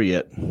counted to 3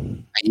 yet.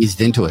 I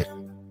eased into it. I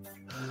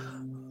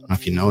don't know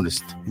if you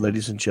noticed.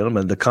 Ladies and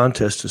gentlemen, the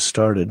contest has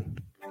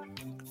started.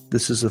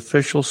 This is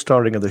official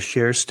starting of the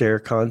Share Stare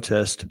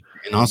contest.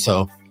 And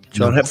also,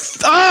 John, Do you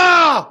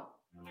want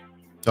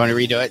to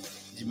redo it?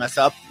 Did you mess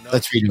up? No.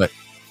 Let's redo it.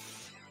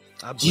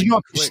 Do you know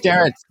if you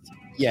stare at?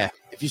 Yeah,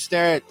 if you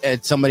stare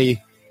at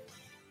somebody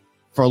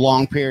for a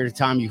long period of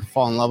time, you can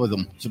fall in love with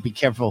them. So be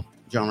careful,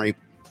 John Reap.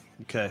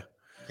 Okay.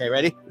 Okay,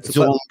 ready?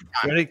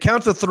 Ready?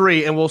 Count to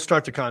 3 and we'll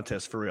start the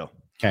contest for real.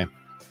 Okay.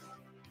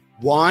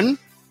 1,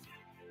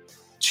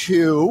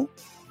 2,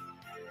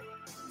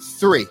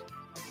 3.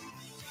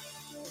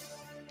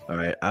 All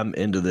right, I'm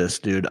into this,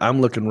 dude.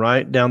 I'm looking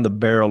right down the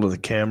barrel of the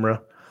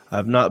camera.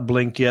 I've not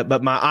blinked yet,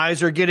 but my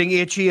eyes are getting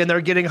itchy and they're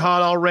getting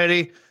hot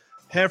already.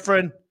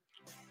 Heffron.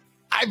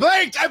 I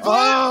blinked.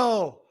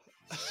 Oh.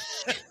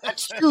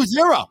 That's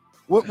 2-0.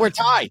 We're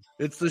tied.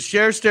 It's the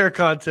Share Stare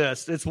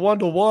contest. It's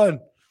 1-1.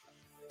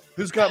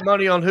 Who's got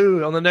money on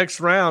who on the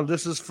next round?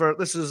 This is for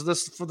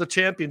the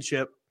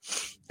championship.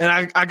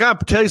 And I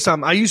got to tell you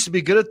something. I used to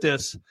be good at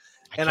this,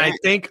 and I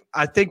think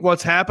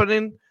what's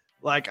happening,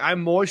 like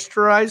I'm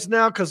moisturized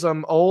now because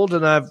I'm old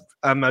and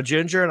I'm a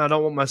ginger and I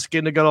don't want my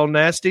skin to get all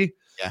nasty.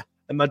 Yeah.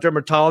 And my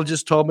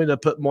dermatologist told me to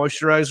put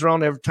moisturizer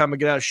on every time I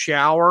get out of the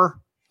shower.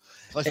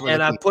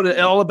 And I put it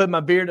all up in my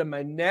beard and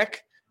my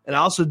neck, and I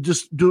also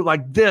just do it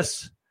like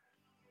this.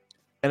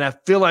 And I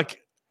feel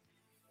like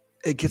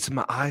it gets in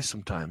my eyes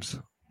sometimes.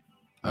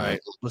 All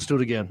right, let's do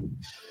it again.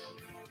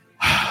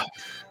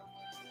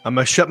 I'm going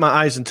to shut my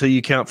eyes until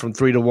you count from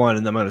 3 to 1,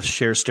 and then I'm going to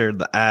share stare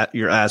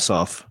your ass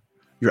off,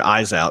 your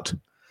eyes out.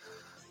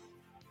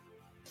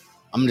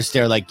 I'm going to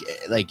stare like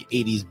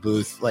 80s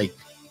booth. Like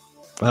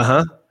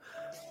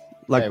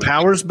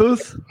Powers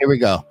booth? Here we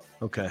go.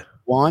 Okay.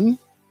 1,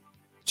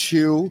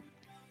 2,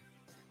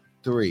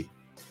 3.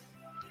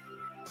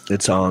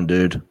 It's on,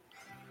 dude.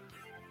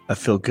 I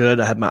feel good.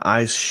 I had my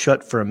eyes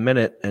shut for a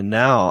minute, and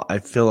now I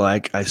feel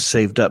like I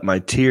saved up my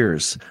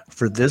tears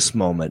for this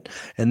moment.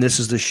 And this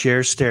is the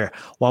Share Stare.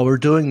 While we're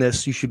doing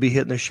this, you should be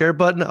hitting the share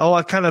button. Oh,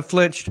 I kind of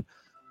flinched.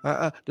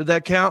 Did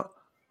that count?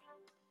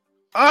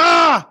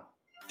 Ah!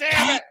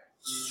 Damn it!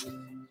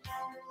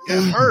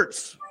 It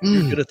hurts.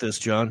 You're good at this,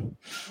 John.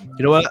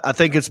 You know what? I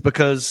think it's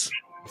because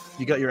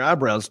you got your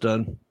eyebrows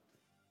done.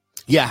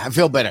 Yeah, I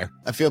feel better.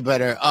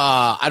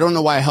 I don't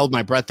know why I held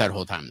my breath that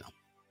whole time, though.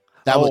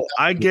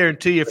 I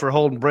guarantee you, for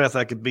holding breath,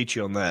 I could beat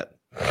you on that.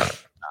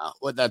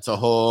 Well, that's a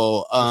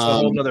whole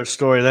other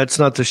story. That's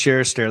not the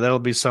share stare. That'll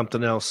be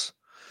something else.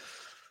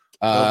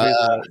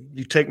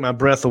 You take my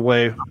breath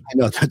away. I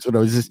know that's what I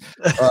was just.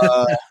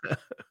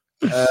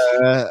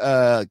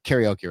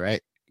 Karaoke,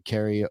 right?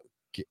 Karaoke.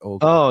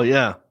 Oh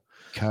yeah.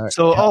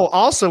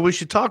 Also we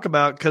should talk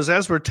about, because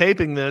as we're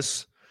taping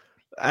this,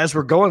 as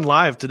we're going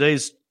live,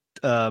 today's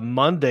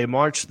Monday,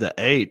 March the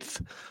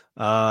 8th.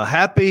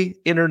 Happy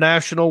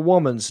International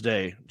Women's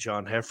Day,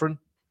 John Heffron.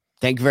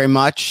 Thank you very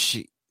much.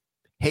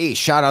 Hey,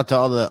 shout out to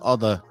all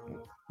the.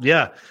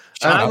 Yeah.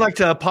 And I'd like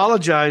to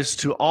apologize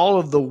to all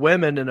of the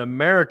women in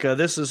America.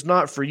 This is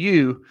not for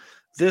you.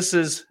 This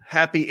is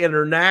Happy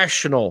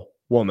International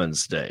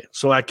Women's Day.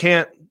 So I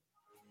can't.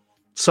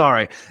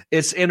 Sorry.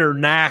 It's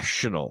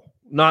international,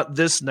 not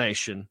this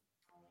nation.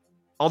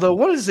 Although,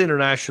 what does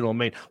international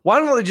mean? Why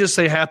don't they just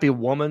say Happy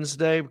Women's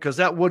Day? Because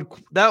that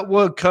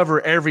would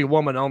cover every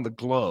woman on the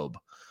globe.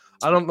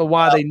 I don't know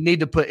why they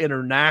need to put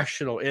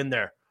international in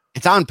there.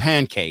 It's on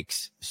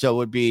pancakes, so it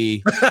would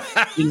be,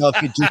 if you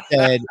just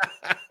said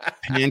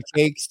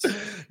pancakes.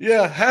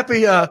 Yeah,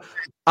 happy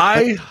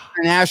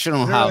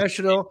International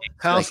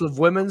House of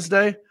Women's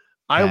Day.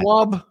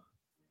 IWOB.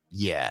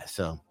 Yeah,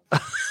 so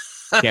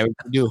we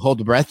do hold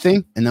the breath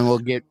thing, and then we'll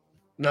get.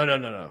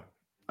 No.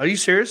 Are you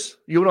serious?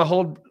 You want to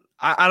hold?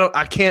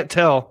 I can't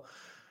tell.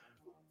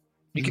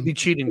 You could be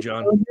cheating,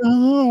 John.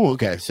 Oh,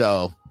 okay,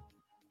 so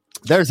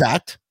there's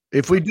that.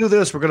 If we do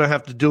this, we're gonna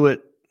have to do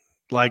it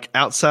like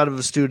outside of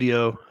the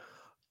studio,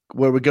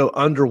 where we go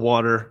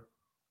underwater.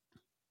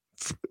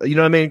 You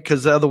know what I mean?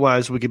 Because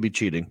otherwise, we could be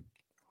cheating.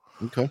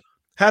 Okay.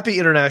 Happy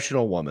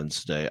International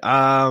Women's Day.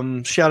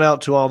 Shout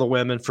out to all the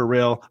women, for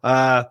real.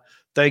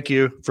 Thank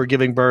you for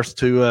giving birth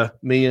to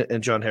me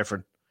and John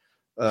Heffron,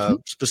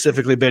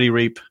 specifically Betty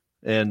Reap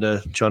and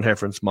John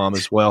Heffron's mom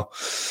as well.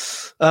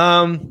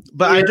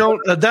 But I don't.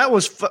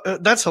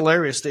 That's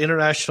hilarious. The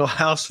International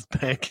House of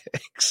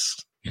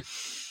Pancakes.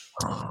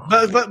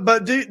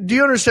 But do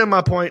you understand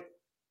my point?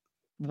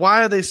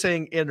 Why are they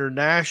saying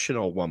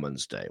International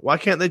Women's Day? Why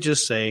can't they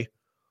just say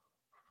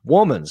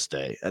Woman's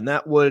Day, and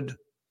that would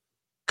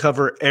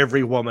cover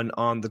every woman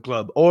on the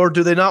globe? Or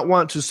do they not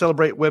want to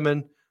celebrate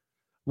women?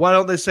 Why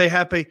don't they say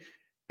Happy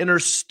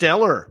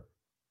Interstellar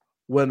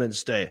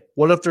Women's Day?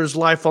 What if there's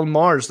life on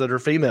Mars that are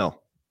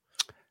female?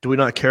 Do we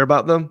not care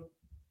about them?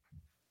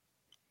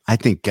 I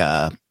think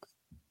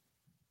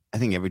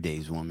every day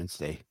is Women's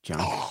Day, John.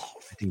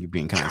 I think you're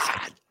being kind of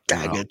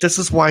dang it. This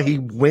is why he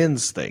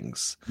wins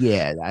things.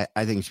 Yeah,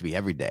 I think it should be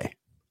every day.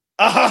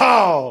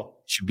 Oh,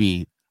 it should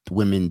be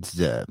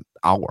Women's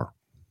Hour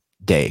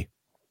Day,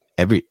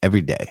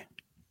 every day.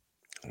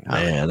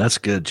 Man, that's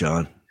good,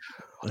 John.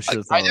 I should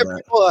have thought of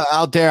that. People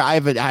out there, I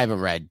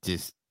haven't read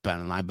this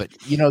online, but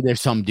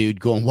there's some dude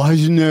going, "Why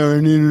isn't there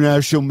an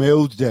International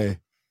Male's Day?"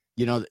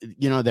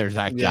 There's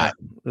that guy.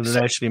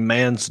 International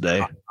Man's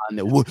Day. I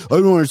don't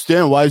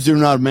understand. Why is there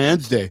not a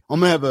Man's Day?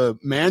 I'm gonna have a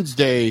Man's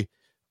Day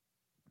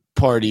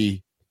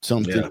party.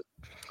 Something. Yeah. I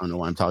don't know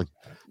why I'm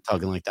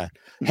talking like that.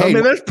 Hey, I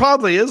mean, there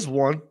probably is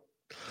one,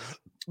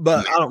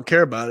 but I don't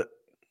care about it.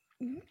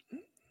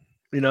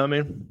 You know what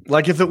I mean?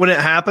 Like when it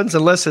happens,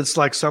 unless it's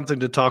like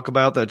something to talk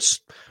about that's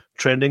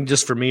trending,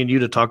 just for me and you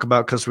to talk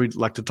about, because we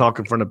like to talk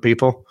in front of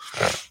people.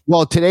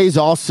 Well, today's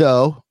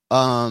also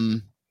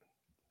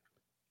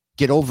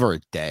Get Over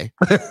It Day.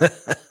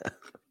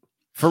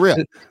 For real.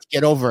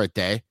 Get Over It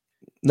Day.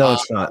 No,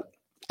 it's not.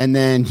 And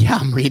then,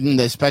 I'm reading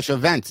the special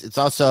events. It's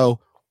also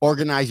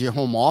Organize Your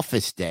Home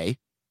Office Day.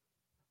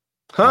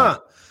 Huh.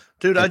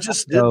 Dude, I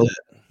just did that.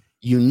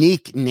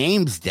 Unique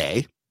Names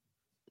Day.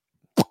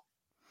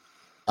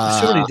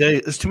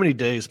 There's too many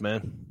days,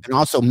 man. And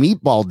also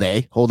Meatball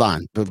Day. Hold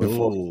on.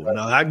 No,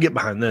 I can get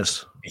behind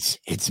this.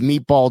 It's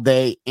Meatball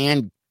Day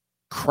and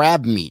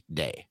Crab Meat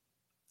Day.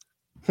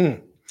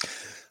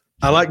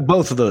 I like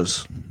both of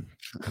those.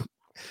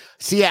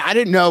 See, I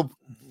didn't know,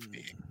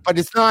 but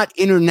it's not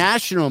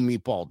International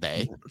Meatball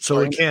Day. So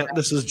we can't.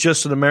 This is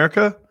just in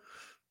America?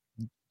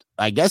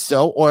 I guess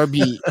so. Or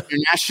be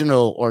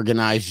International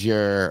Organize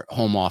Your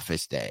Home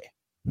Office Day.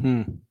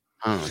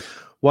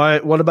 Why?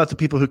 What about the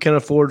people who can't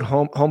afford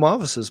home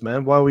offices,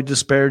 man? Why are we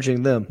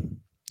disparaging them?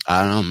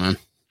 I don't know, man.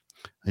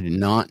 I did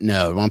not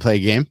know. Want to play a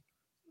game?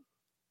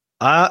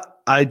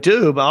 I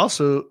do, but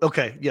also,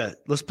 okay, yeah.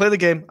 Let's play the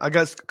game. I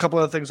got a couple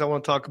other things I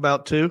want to talk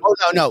about too. Oh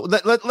no.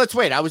 Let's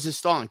wait. I was just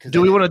stalling.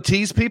 Do we want to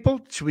tease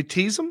people? Should we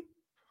tease them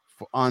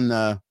on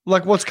the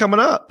what's coming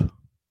up?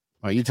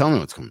 Well, you tell me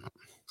what's coming up.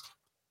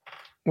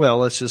 Well,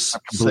 let's just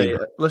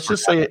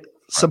say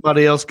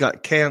somebody else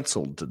got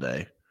canceled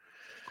today.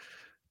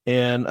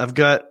 And I've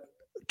got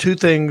two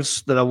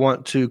things that I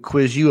want to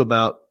quiz you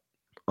about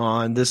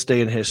on this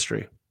day in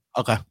history.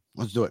 Okay,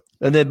 let's do it.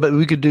 But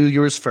we could do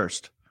yours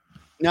first.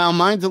 No,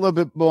 mine's a little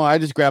bit more. I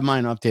just grabbed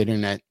mine off the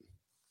internet.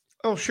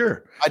 Oh,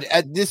 sure.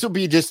 This will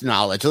be just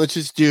knowledge. Let's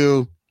just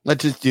do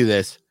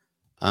this.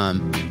 Yeah,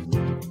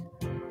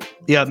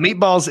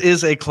 Meatballs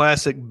is a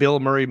classic Bill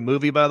Murray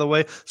movie, by the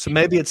way. So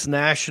maybe it's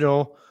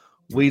national.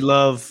 We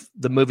love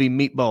the movie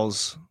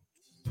Meatballs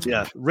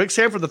Yeah, Rick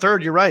Sanford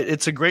III. You're right.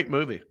 It's a great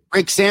movie.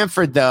 Rick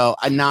Sanford, though,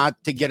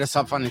 not to get us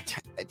off on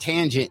a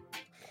tangent.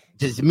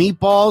 Does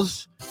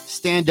Meatballs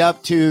stand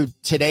up to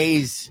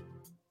today's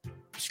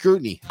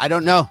scrutiny? I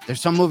don't know.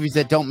 There's some movies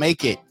that don't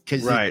make it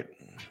because right.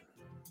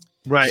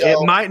 So,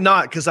 it might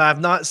not because I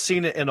have not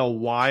seen it in a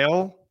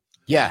while.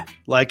 Yeah,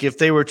 like if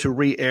they were to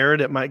re-air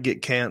it, it might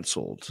get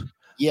canceled.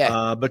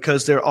 Yeah,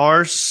 because there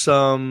are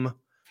some.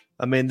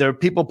 I mean, there are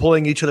people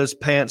pulling each other's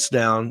pants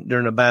down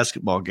during a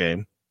basketball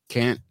game.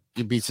 Can't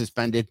you be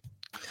suspended?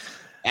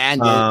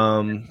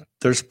 And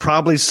there's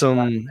probably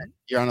some.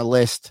 You're on a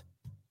list.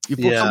 You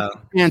put some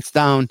pants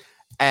down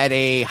at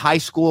a high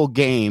school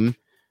game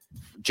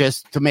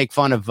just to make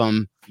fun of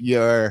them.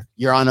 You're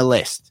on a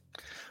list.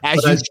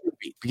 As you should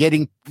be.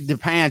 Getting the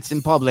pants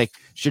in public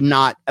should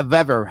not have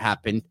ever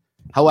happened.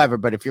 However,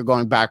 but if you're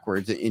going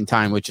backwards in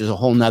time, which is a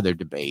whole nother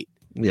debate.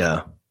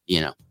 Yeah.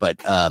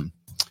 But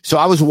so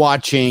I was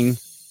watching.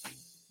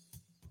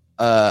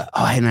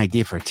 I had an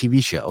idea for a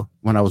TV show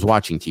when I was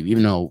watching TV,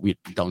 even though we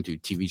don't do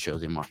TV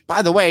shows anymore.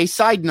 By the way,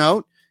 side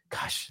note,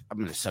 gosh, I'm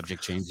going to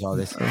subject change all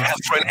this.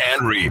 Efren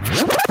and Reap.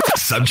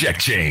 Subject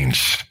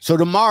change. So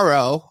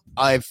tomorrow,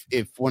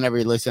 if whenever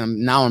you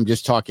listen, now I'm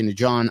just talking to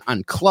John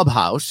on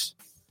Clubhouse.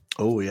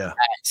 Oh, yeah.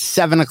 At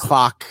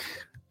 7:00,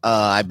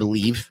 I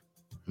believe.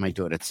 I might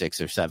do it at 6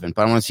 or 7,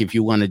 but I want to see if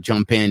you want to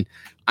jump in.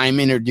 I'm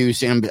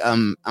introducing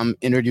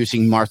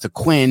Martha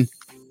Quinn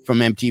from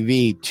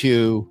MTV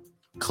to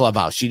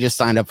Clubhouse. She just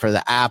signed up for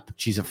the app.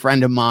 She's a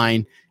friend of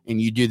mine,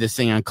 and you do this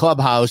thing on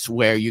Clubhouse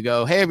where you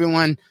go, hey,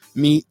 everyone,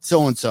 meet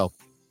so-and-so.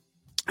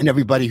 And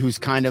everybody who's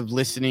kind of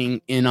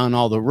listening in on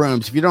all the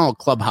rooms. If you don't know what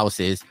Clubhouse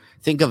is,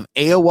 think of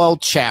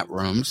AOL chat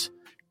rooms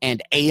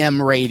and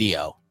AM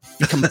radio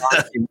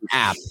combined in the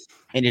app,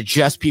 and it's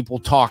just people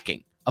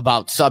talking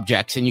about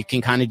subjects, and you can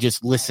kind of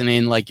just listen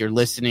in like you're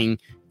listening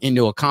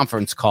into a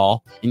conference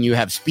call, and you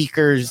have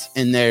speakers,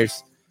 and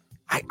there's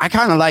I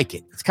kind of like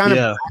it. It's kind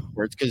of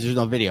backwards because there's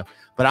no video.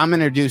 But I'm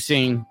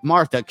introducing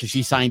Martha because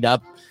she signed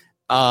up.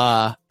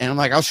 And I'm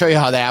like, I'll show you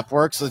how the app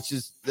works. Let's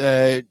just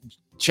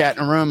chat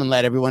in a room and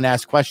let everyone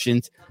ask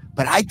questions.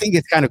 But I think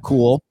it's kind of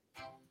cool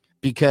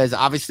because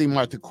obviously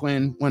Martha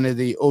Quinn, one of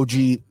the OG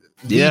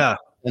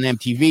on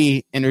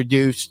MTV,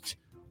 introduced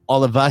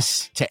all of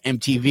us to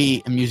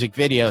MTV and music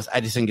videos.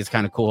 I just think it's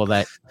kind of cool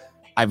that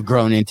I've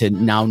grown into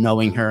now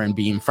knowing her and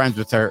being friends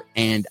with her,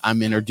 and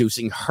I'm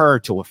introducing her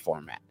to a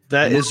format.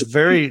 That is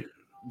very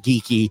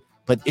geeky,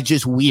 but it's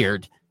just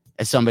weird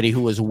as somebody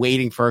who was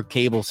waiting for a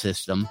cable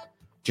system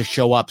to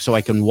show up so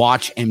I can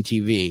watch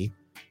MTV.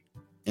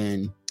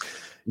 And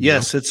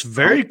yes, it's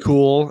very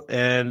cool.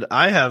 And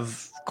I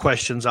have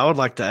questions I would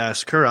like to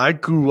ask her. I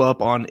grew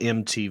up on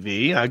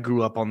MTV. I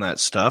grew up on that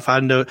stuff.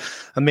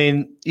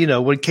 When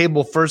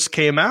cable first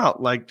came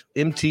out, like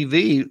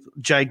MTV,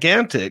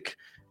 gigantic.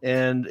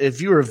 And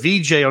if you were a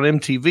VJ on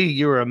MTV,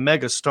 you were a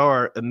mega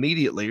star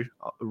immediately,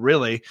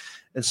 really.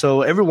 And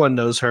so everyone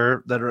knows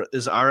her that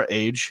is our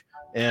age.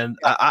 And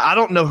I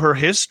don't know her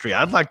history.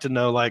 I'd like to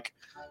know, like,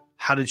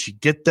 how did she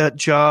get that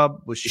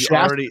job? Was she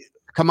already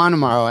come on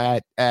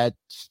tomorrow at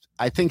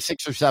I think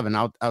 6 or 7?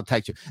 I'll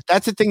text you.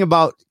 That's the thing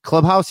about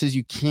Clubhouse is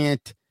you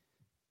can't.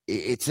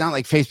 It's not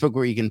like Facebook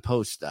where you can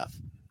post stuff.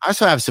 I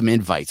also have some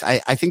invites. I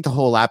think the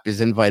whole app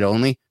is invite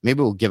only.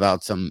 Maybe we'll give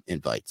out some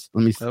invites.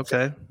 Let me.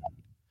 Okay.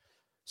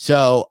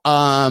 So,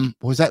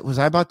 was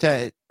I about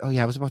to? Oh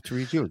yeah, I was about to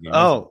read you again.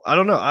 Oh, I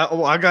don't know.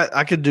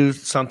 I could do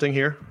something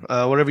here.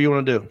 Whatever you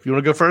want to do. If you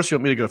want to go first, you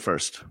want me to go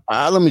first?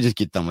 Let me just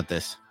get done with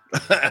this.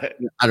 I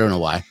don't know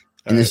why.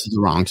 And this is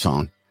the wrong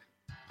song.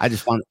 I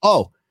just found.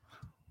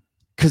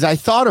 Because I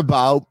thought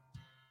about.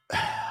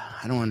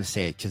 I don't want to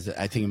say it because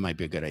I think it might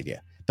be a good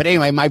idea. But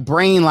anyway, my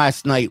brain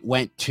last night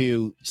went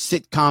to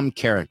sitcom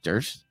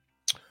characters,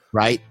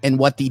 right, and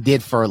what they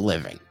did for a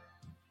living.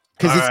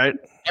 Because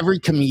every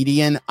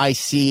comedian I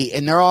see,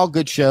 and they're all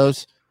good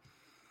shows,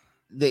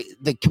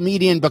 the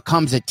comedian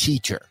becomes a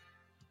teacher.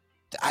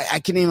 I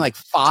can name like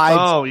 5.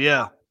 Oh,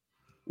 yeah.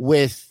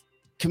 With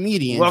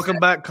comedians. Welcome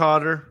back,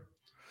 Cotter.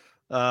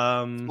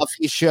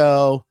 Fluffy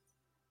Show.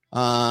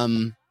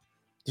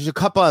 There's a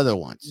couple other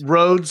ones.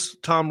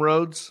 Tom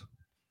Rhodes.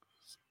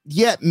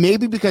 Yeah,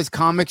 maybe because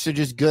comics are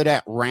just good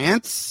at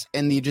rants,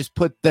 and you just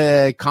put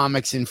the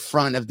comics in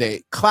front of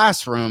the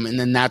classroom, and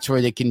then that's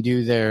where they can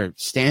do their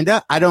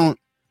stand-up.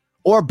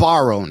 Or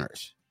bar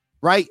owners,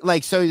 right?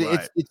 Like, so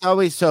right. It's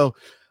always so.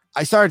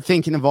 I started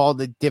thinking of all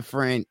the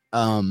different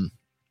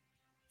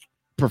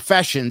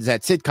professions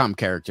that sitcom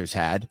characters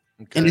had,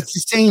 and it's the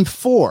same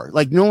 4.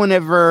 Like, no one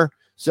ever.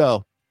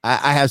 So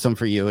I have some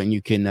for you, and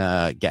you can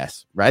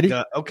guess. Ready?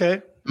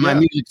 Okay. My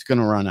music's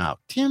gonna run out.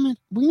 Damn it!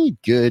 We need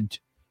good.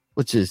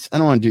 What's this? I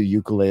don't want to do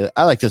ukulele.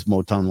 I like this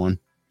Motown one.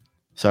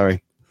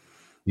 Sorry.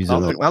 I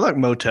like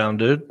Motown,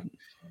 dude.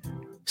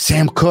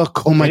 Sam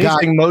Cooke. Oh my God.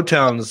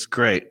 Motown is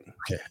great.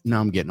 Okay, now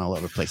I'm getting all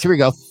over the place. Here we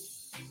go.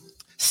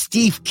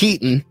 Steve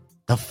Keaton,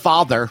 the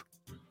father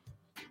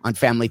on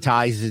Family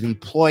Ties, is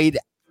employed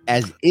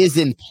as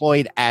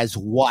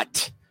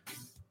what?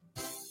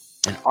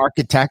 An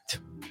architect,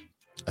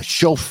 a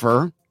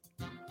chauffeur,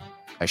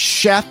 a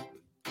chef,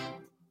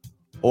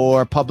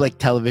 or public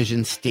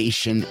television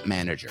station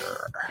manager?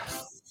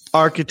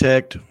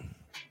 Architect.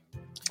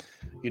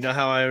 You know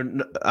how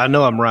I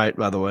know I'm right,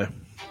 by the way.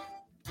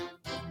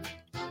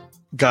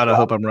 God, I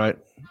hope I'm right.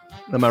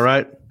 Am I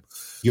right?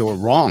 You're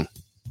wrong.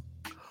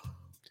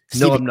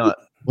 No, I'm not.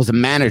 Was a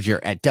manager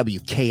at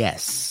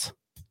WKS.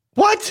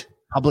 What?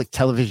 Public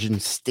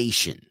television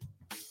station.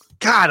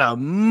 God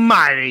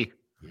almighty.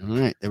 All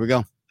right, there we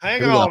go.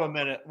 Hang on a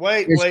minute.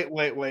 Wait.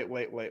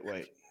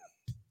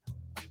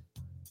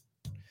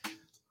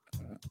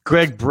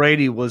 Greg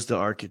Brady was the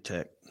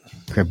architect.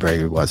 Greg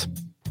Brady was.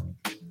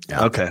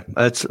 Yeah. Okay.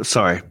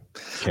 Sorry.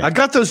 Okay. I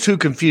got those two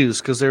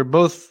confused because they're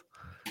both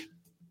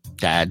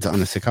dads on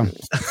the sitcom.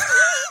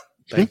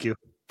 Thank you.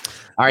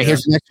 All right,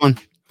 here's the next one.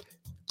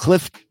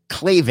 Cliff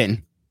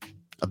Clavin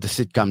of the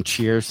sitcom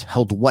Cheers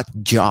held what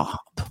job?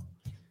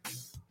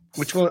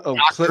 Which one? Oh,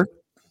 Cliff.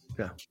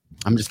 Yeah.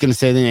 I'm just going to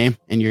say the name,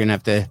 and you're going to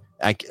have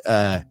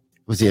to.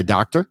 Was he a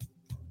doctor,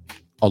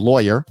 a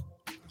lawyer,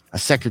 a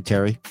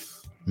secretary,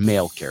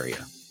 mail carrier?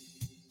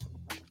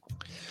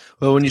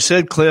 Well, when you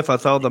said Cliff, I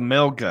thought the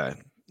mail guy.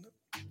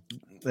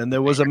 And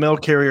there was a mail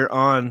carrier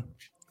on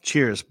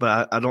Cheers,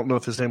 but I don't know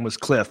if his name was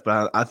Cliff,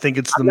 but I think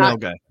it's the mail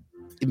guy.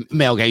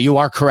 Mail guy, you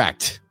are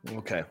correct.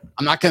 Okay.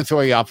 I'm not going to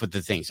throw you off with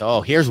the things.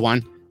 Oh, here's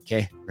one.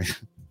 Okay.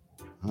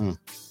 Here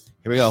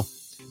we go.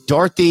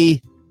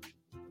 Dorothy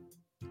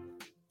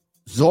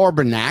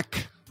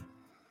Zorbanak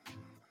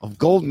of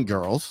Golden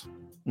Girls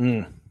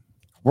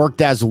worked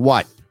as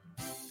what?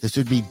 This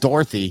would be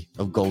Dorothy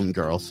of Golden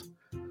Girls.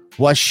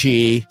 Was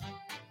she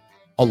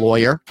a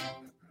lawyer,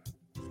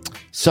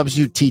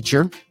 substitute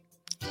teacher,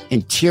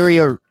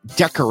 interior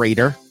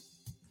decorator,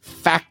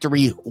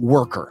 factory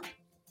worker?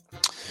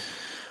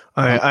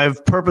 All right,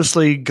 I've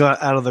purposely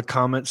got out of the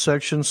comment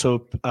section,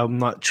 so I'm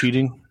not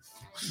cheating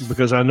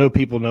because I know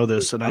people know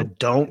this and I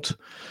don't.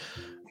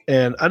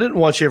 And I didn't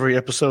watch every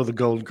episode of the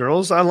Golden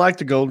Girls. I liked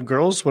the Golden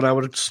Girls when I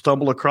would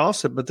stumble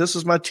across it, but this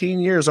is my teen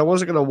years. I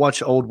wasn't going to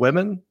watch old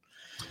women.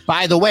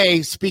 By the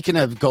way, speaking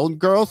of Golden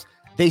Girls,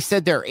 they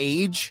said their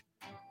age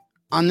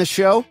on the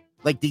show.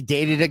 Like they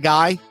dated a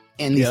guy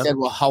and they said,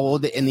 well, how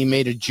old? And they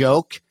made a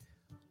joke.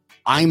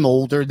 I'm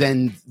older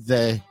than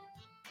the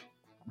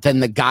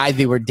guy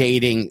they were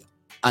dating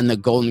on the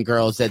Golden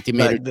Girls that they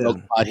made a joke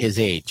about his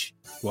age.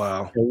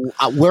 Wow. So,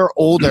 we're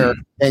older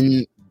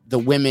than the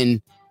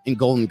women in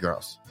Golden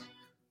Girls.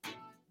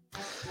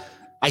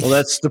 Well,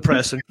 that's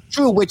depressing.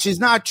 True, which is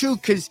not true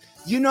because,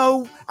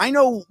 I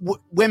know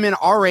women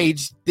our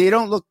age, they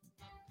don't look,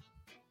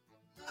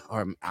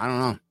 or I don't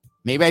know.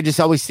 Maybe I just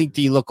always think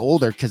that you look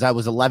older because I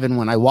was 11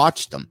 when I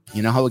watched them.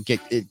 You know how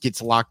it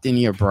gets locked in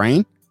your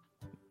brain?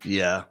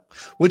 Yeah.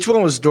 Which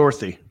one was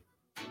Dorothy?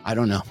 I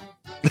don't know.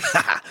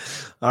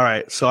 All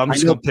right. So I'm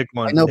just going to pick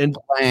one. I know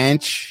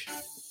Blanche.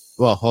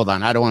 Well, hold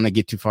on. I don't want to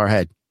get too far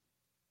ahead.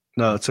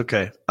 No, it's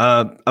okay.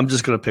 I'm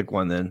just going to pick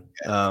one then.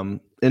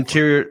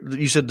 Interior,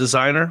 you said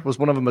designer? Was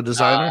one of them a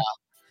designer?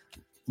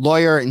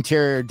 Lawyer,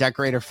 interior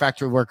decorator,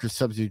 factory worker,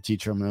 substitute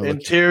teacher.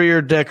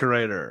 Interior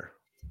decorator.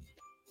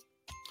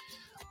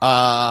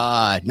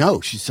 No,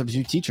 she's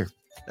substitute teacher.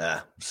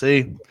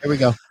 See, there we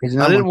go.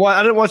 I didn't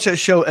watch that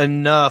show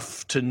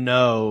enough to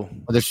know.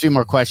 Well, there's 3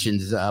 more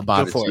questions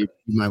about it. So you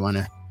might want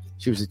to.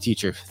 She was a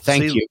teacher.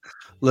 Thank you.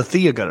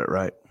 Lathea got it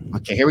right.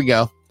 Okay, here we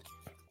go.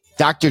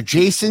 Dr.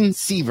 Jason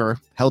Seaver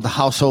held a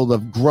household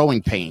of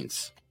growing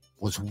pains.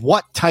 Was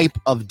what type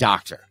of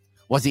doctor?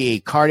 Was he a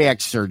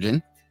cardiac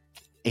surgeon,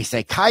 a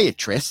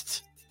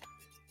psychiatrist,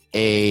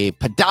 a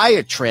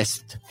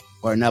podiatrist,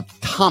 or an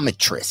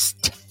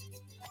optometrist?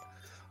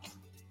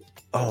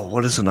 Oh,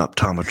 what is an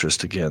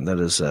optometrist again? That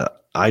is an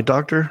eye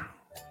doctor?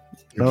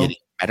 You're getting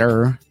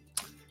better,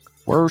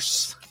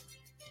 worse,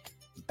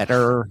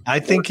 better. I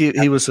think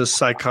he was a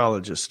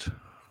psychologist.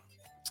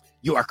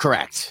 You are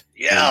correct.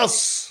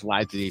 Yes.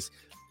 Live to these.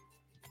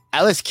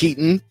 Alice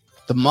Keaton,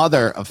 the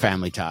mother of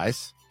Family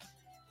Ties,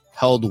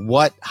 held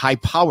what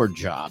high-powered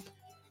job?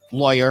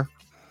 Lawyer,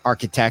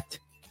 architect,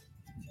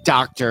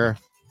 doctor,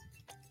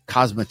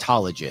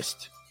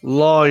 cosmetologist.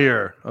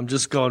 Lawyer. I'm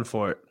just going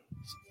for it.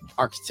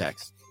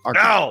 Architect.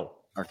 No.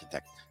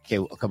 Architect. Okay,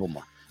 a couple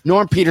more.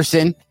 Norm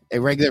Peterson, a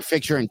regular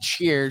fixture in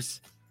Cheers,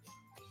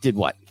 did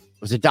what?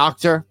 Was a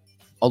doctor,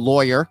 a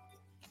lawyer,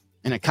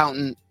 an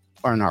accountant,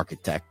 or an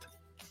architect?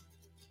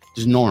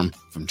 Just Norm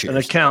from Cheers. An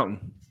accountant.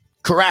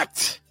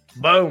 Correct.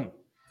 Boom.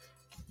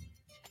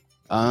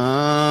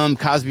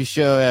 Cosby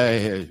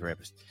Show.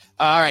 Rapist.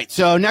 All right.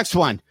 So next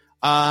one.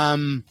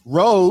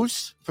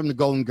 Rose from the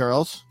Golden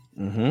Girls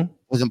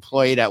was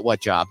employed at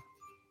what job?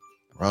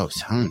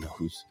 Rose. I don't know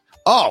who's.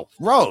 Oh,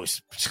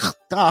 Rose.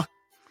 Right.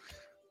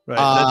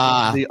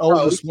 That's the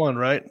oldest one,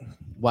 right?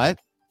 What?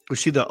 Was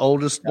she the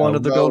oldest one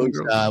of the Golden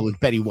Girls? With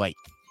Betty White.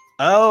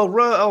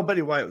 Oh,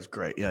 Betty White was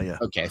great. Yeah.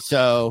 Okay.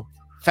 So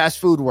fast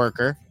food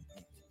worker,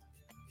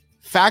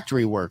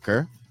 factory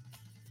worker,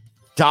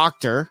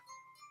 doctor,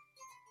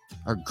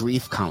 or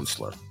grief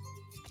counselor?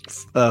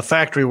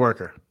 Factory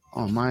worker.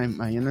 Oh, my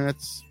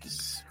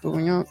internet's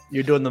going out.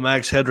 You're doing the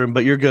max headroom,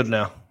 but you're good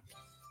now.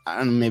 I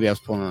don't know, maybe I was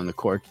pulling on the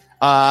cord.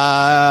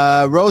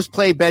 Rose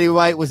played Betty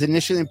White, was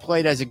initially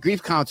employed as a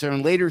grief counselor.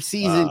 In later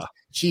seasons,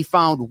 she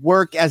found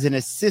work as an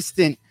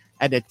assistant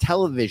at a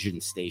television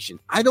station.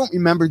 I don't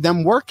remember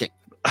them working.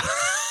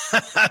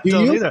 I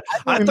don't either.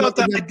 I thought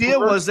the idea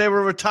was they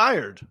were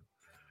retired.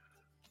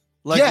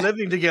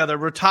 Living together,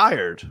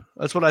 retired.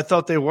 That's what I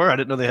thought they were. I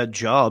didn't know they had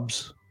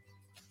jobs.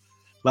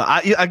 But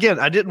I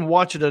didn't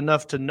watch it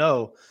enough to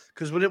know,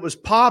 because when it was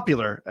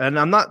popular, and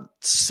I'm not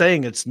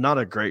saying it's not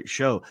a great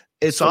show.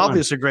 It's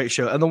obviously a great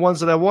show. And the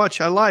ones that I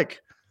watch, I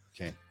like.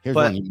 Okay. Here's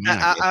but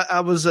I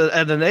was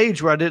at an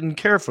age where I didn't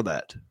care for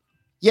that.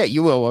 Yeah,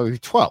 you were. We were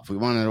 12. We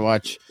wanted to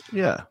watch.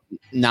 Yeah.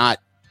 Not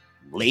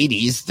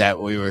ladies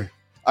that we were.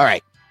 All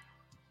right.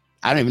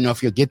 I don't even know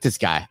if you'll get this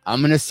guy.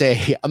 I'm gonna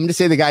say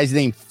the guy's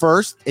name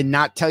first and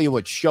not tell you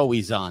what show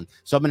he's on.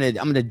 So I'm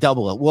gonna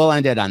double it. We'll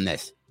end it on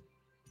this.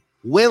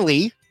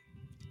 Willie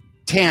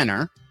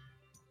Tanner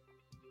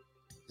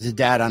is a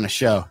dad on a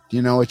show. Do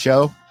you know what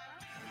show?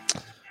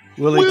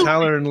 Willie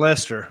Tyler and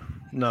Lester.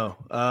 No.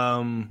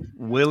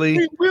 Willie.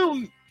 Hey,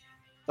 Willie.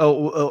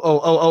 Oh,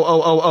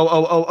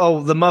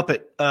 the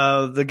Muppet.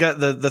 The guy,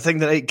 the thing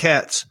that ate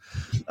cats.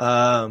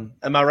 Am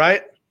I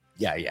right?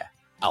 Yeah.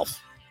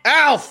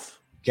 Alf.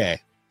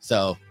 Okay.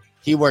 So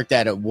he worked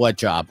at what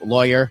job?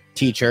 Lawyer,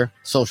 teacher,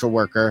 social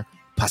worker,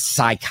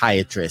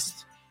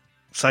 psychiatrist.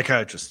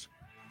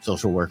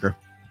 Social worker.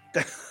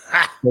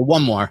 Well,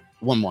 one more.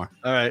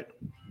 All right.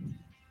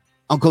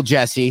 Uncle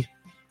Jesse.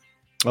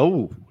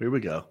 Oh, here we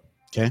go.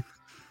 Okay.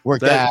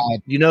 Worked at.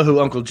 You know who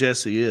Uncle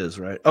Jesse is,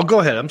 right? Oh, go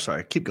ahead. I'm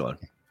sorry. Keep going.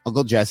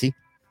 Uncle Jesse.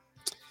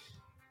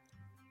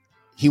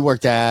 He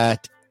worked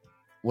at.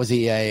 Was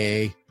he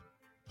a?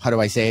 How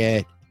do I say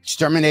it?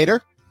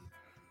 Exterminator.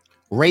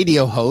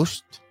 Radio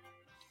host.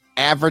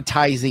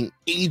 Advertising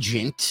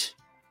agent.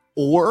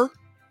 Or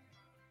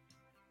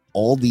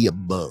all the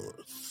above.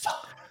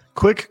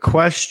 Quick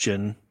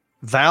question.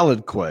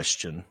 Valid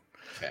question.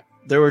 Okay.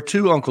 There were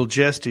two Uncle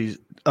Jessies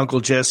in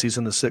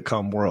the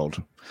sitcom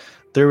world.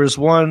 There was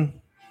one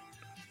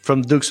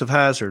from Dukes of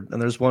Hazzard,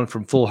 and there's one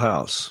from Full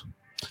House.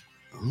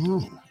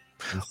 Ooh.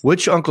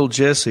 Which Uncle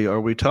Jesse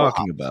are we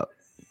talking about?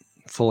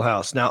 Full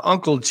House. Now,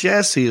 Uncle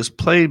Jesse is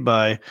played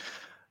by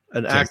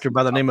an actor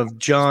by the name of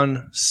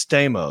John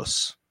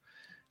Stamos.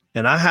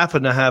 And I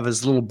happen to have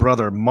his little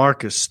brother,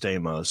 Marcus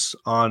Stamos,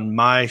 on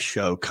my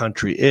show,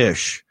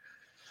 Country-ish.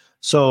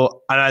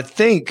 So, and I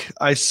think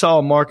I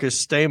saw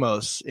Marcus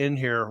Stamos in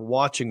here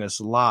watching us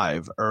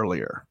live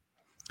earlier.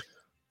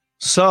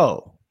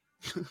 So,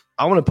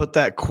 I want to put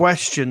that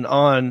question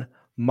on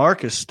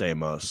Marcus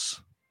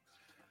Stamos.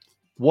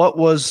 What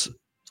was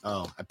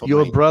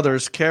your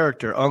brother's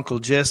character, Uncle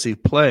Jesse,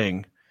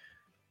 playing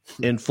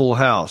in Full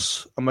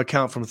House? I'm going to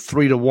count from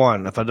 3 to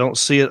 1. If I don't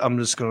see it, I'm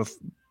just going to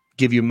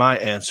give you my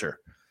answer.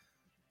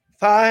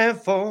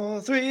 5,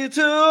 4, 3,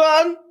 2,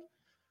 1.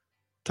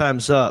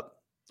 Time's up.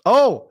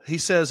 Oh, he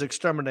says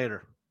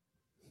exterminator.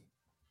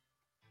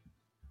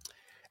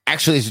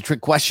 Actually, it's a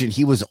trick question.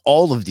 He was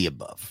all of the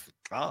above.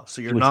 Oh,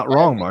 so you're not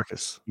wrong,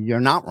 Marcus. You're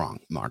not wrong,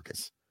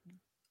 Marcus.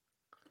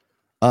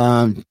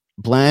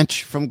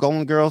 Blanche from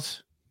Golden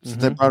Girls.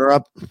 Since I brought her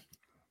up.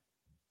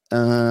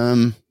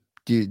 Do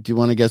you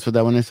want to guess what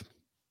that one is?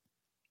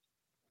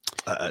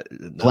 No.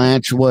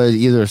 Blanche was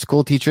either a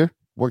school teacher,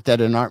 worked at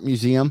an art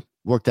museum,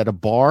 worked at a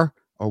bar,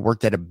 or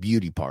worked at a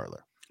beauty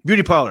parlor.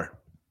 Beauty parlor.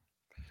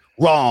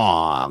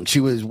 Wrong. She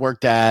was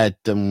worked at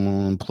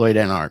employed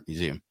at an art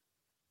museum.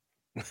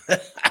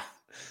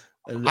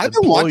 I've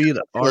been watching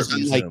the art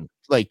museum.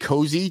 Like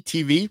Cozy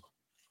TV,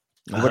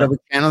 whatever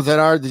channels that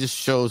are. They just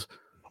shows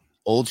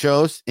old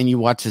shows, and you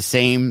watch the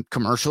same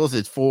commercials.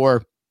 It's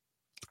for.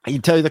 I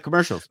can tell you the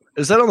commercials.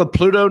 Is that on the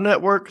Pluto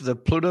network, the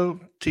Pluto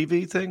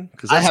TV thing?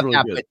 Because I have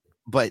really good.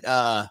 But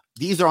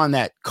these are on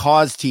that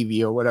Cause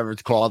TV or whatever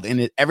it's called,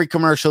 and every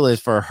commercial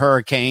is for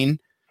Hurricane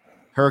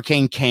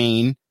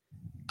Kane,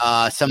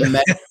 some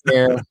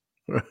Medicare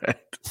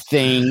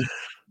thing,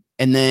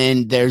 and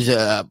then there's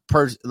a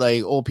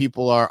like old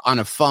people are on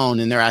a phone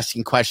and they're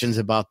asking questions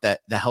about the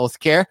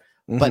healthcare.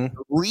 But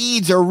the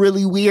reads are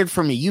really weird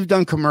for me. You've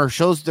done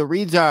commercials. The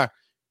reads are.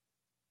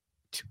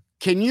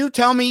 Can you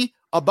tell me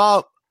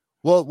about?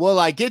 Well, will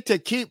I get to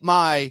keep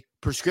my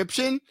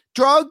prescription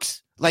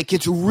drugs? Like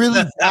it's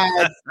really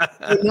bad.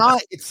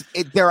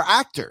 They're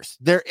actors.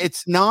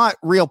 It's not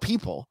real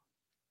people.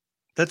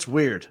 That's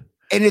weird.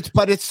 And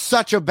it's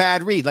such a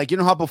bad read. Like, you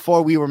know how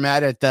before we were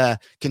mad at the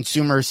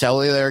consumer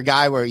cellular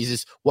guy where he's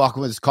just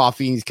walking with his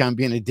coffee and he's kind of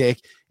being a dick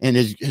and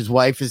his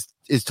wife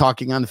is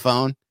talking on the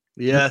phone.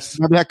 Yes.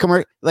 Remember that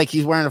commercial? Like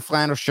he's wearing a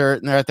flannel shirt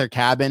and they're at their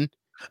cabin.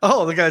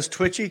 Oh, the guy's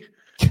twitchy.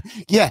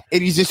 Yeah,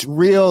 and he's just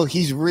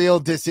he's real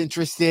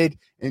disinterested,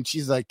 and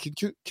she's like,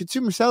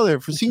 consumer cellular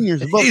for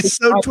seniors. He's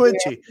so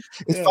twitchy.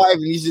 It's 5,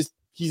 and he's just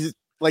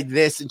like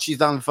this, and she's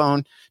on the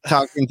phone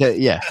talking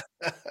to,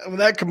 When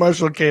that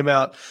commercial came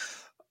out,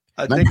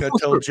 I think I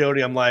told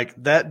Jody, I'm like,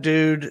 that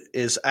dude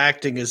is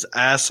acting his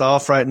ass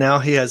off right now.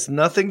 He has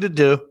nothing to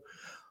do,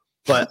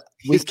 but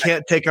we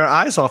can't take our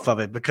eyes off of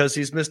it because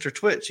he's Mr.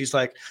 Twitch. He's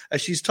like,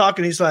 as she's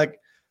talking, he's like,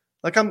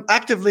 Like I'm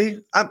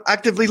actively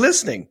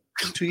listening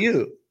to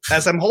you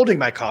as I'm holding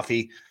my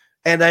coffee,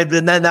 and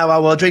then now I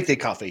will drink the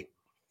coffee,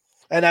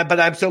 but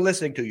I'm still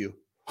listening to you.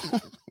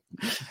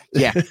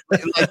 Yeah,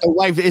 like the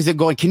wife isn't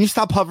going. Can you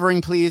stop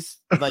hovering, please?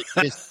 Like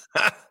just.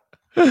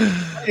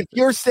 If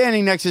you're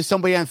standing next to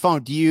somebody on the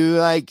phone, do you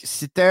like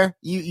sit there?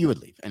 You would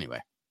leave anyway.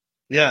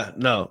 Yeah,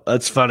 no,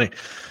 that's funny.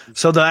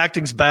 So the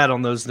acting's bad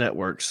on those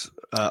networks.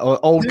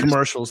 Old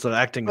commercials, the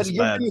acting is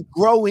bad. You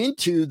grow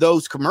into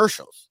those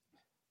commercials,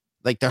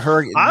 like the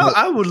hurricane.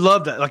 I would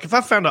love that. Like if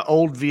I found an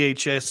old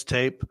VHS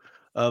tape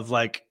of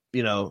like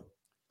a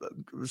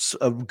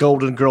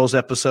Golden Girls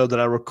episode that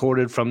I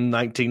recorded from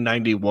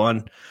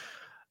 1991,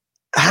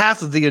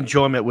 half of the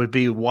enjoyment would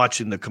be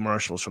watching the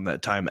commercials from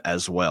that time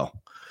as well.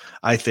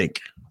 I think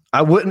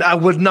I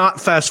would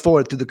not fast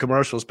forward through the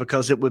commercials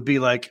because it would be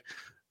like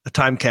a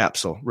time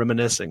capsule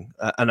reminiscing.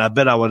 And I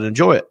bet I would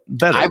enjoy it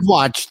better. I've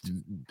watched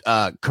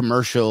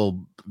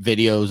commercial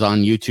videos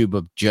on YouTube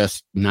of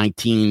just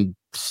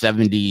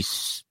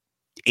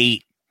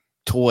 1978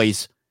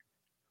 toys,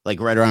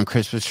 like right around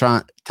Christmas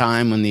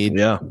time when they'd,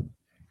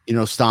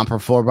 stomp her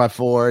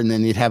 4x4, and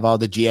then you'd have all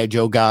the G.I.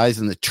 Joe guys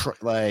and or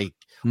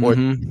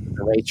the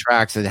race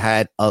tracks that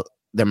had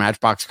their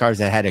Matchbox cars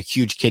that had a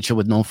huge kitchen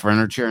with no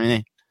furniture in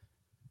it.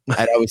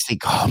 I'd always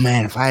think, oh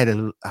man, if I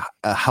had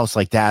a house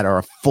like that or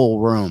a full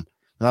room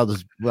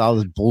with all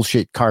this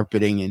bullshit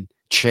carpeting and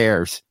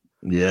chairs.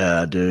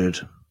 Yeah, dude.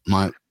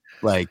 Let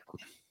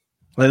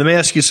me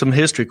ask you some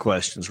history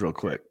questions real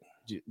quick.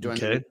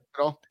 Okay.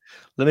 I'll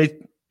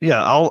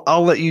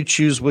let you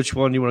choose which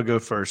one you want to go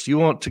first. You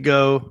want to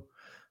go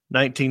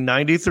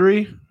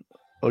 1993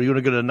 or you want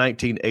to go to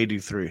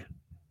 1983?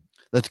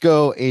 Let's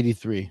go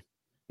 83.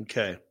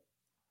 Okay.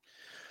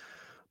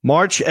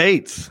 March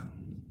 8th,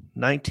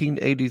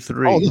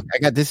 1983. Oh, look, I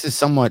got this is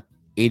somewhat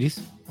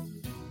 80s.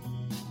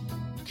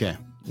 Okay.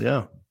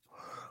 Yeah.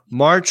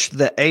 March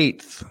the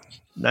 8th,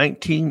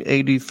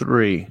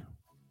 1983.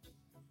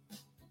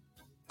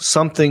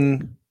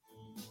 Something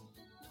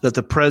that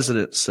the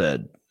president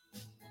said.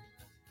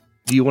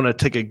 Do you want to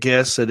take a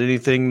guess at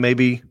anything?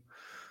 Maybe.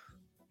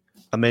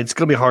 I mean, it's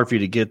going to be hard for you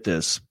to get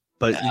this,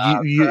 but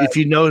if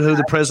you know who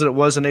the president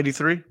was in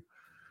 83?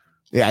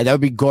 Yeah, that would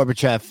be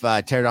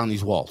Gorbachev. Tear down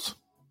these walls.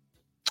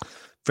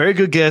 Very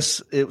good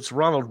guess. It was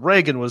Ronald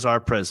Reagan was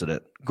our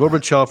president.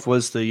 Gorbachev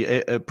was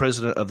the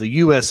president of the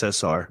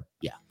USSR.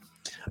 Yeah.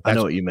 I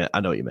know what you meant.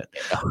 Oh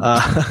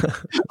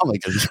my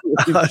goodness.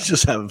 I was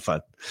just having fun.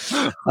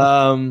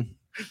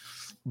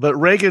 But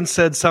Reagan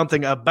said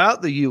something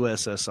about the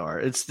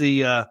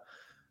USSR.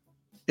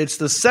 It's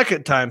the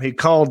second time he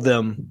called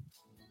them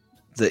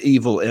the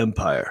evil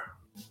empire.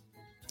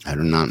 I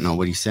do not know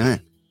what he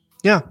said.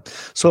 Yeah.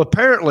 So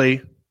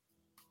apparently,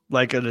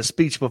 like in a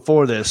speech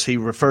before this, he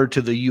referred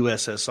to the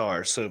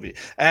USSR Soviet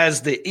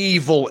as the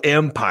evil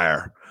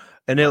empire.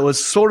 And it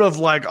was sort of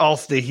like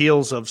off the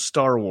heels of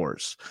Star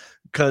Wars,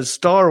 because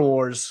Star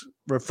Wars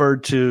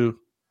referred to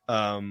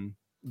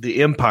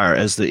the empire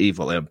as the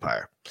evil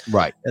empire.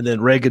 Right. And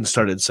then Reagan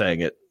started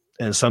saying it,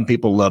 and some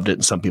people loved it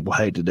and some people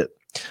hated it.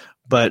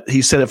 But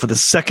he said it for the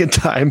second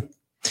time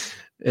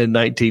in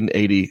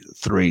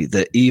 1983,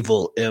 the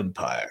evil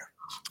empire.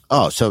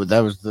 Oh, so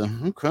that was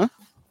okay.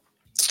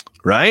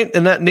 Right?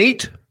 Isn't that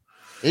neat?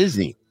 It is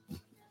neat.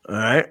 All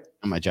right.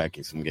 My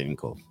jacket's getting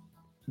cold.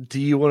 Do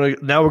you want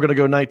to? Now we're going to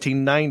go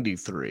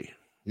 1993.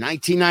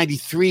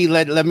 1993.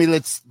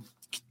 Let's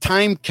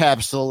time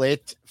capsule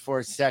it for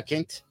a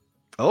second.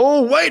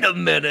 Oh, wait a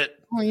minute.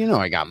 Well,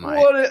 I got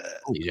my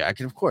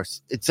jacket, of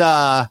course. It's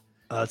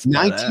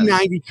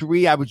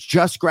 1993. I was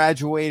just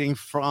graduating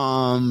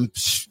from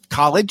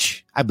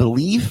college, I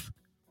believe.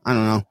 I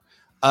don't know.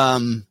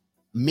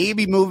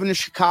 Maybe moving to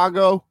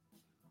Chicago.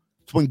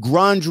 It's when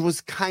grunge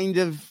was kind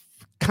of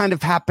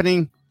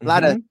happening. A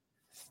lot of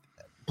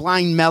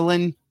Blind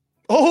Melon.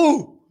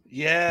 Oh,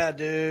 yeah,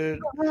 dude.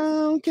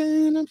 How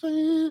can I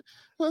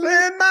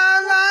live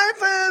my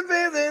life a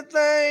vivid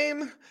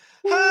flame?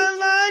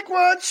 I like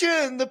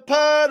watching the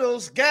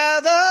puddles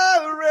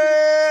gather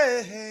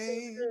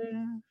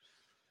rain.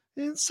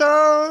 It's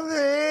all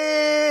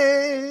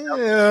era,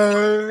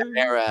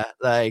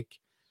 like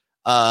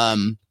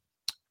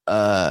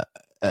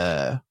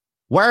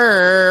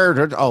where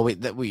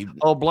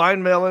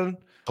Blind Melon.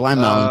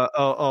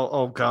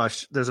 Oh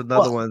gosh, there's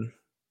another one.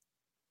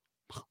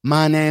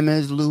 My name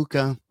is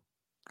Luca.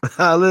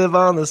 I live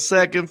on the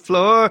second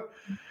floor.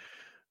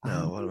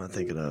 No, what am I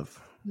thinking of?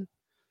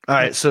 All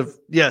right, so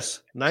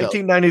yes,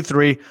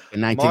 1993,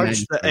 March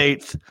the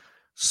 8th,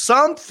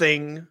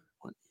 something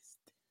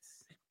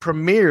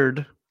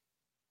premiered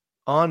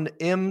on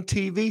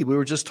MTV. We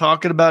were just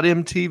talking about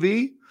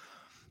MTV.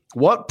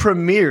 What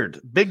premiered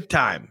big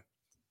time?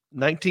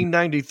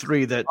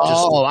 1993. That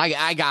just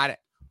I got it.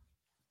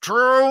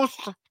 True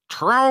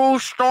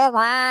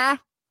story.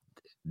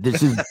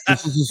 This is a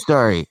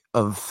story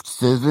of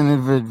 7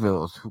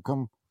 individuals who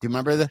come. Do you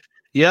remember that?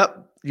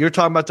 Yep, you're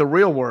talking about the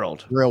Real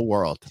World. Real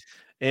World.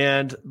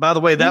 And by the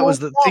way, that was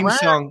the theme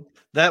song.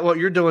 That what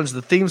you're doing is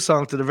the theme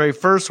song to the very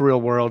first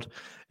Real World,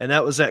 and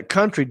that was that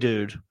country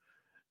dude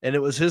and it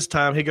was his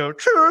time. He go,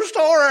 true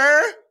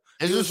story.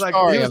 He was like,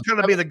 he was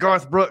going to be the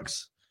Garth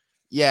Brooks.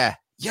 Yeah.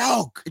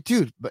 Yo,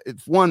 dude, but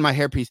it's my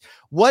hairpiece.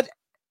 What?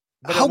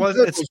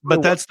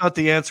 But that's not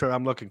the answer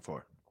I'm looking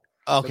for.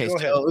 Okay, so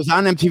it was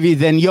on MTV.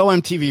 Then Yo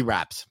MTV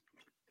Raps.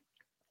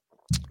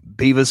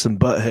 Beavis and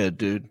Butthead,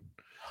 dude.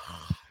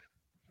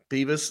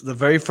 The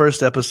very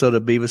first episode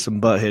of Beavis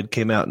and Butthead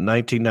came out in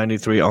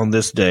 1993 on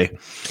this day.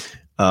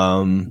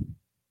 And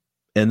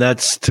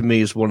that's, to me,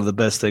 is one of the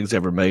best things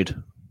ever made.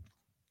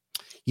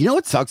 You know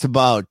what sucks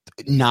about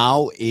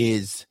now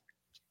is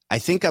I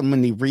think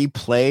when they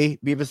replay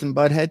Beavis and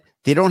Butthead,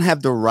 they don't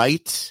have the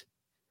rights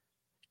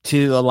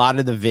to a lot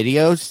of the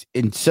videos.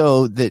 And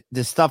so the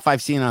stuff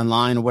I've seen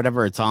online or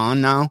whatever it's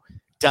on now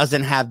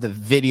doesn't have the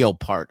video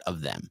part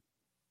of them.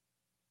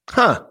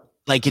 Huh.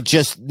 Like it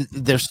just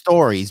their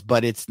stories,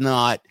 but it's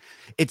not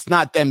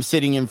them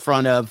sitting in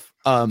front of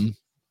crapping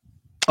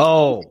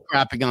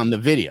on the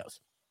videos.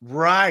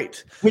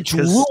 Right. Which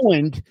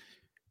ruined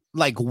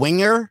like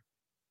Winger.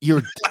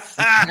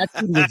 That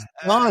thing was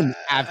done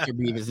after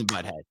Beavis and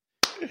Butthead.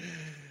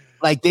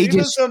 Like they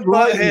Beavis and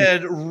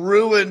Butthead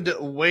ruined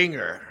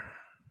Winger.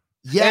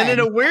 Yeah. And in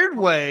a weird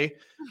way,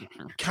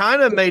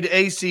 kind of made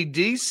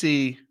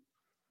AC/DC.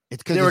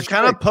 They were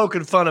kind of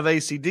poking fun of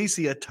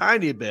AC/DC a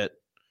tiny bit.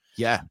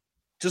 Yeah.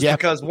 Just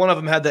because one of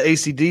them had the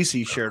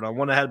AC/DC shirt on,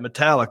 one had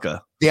Metallica.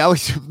 They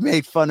always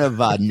made fun of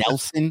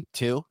Nelson,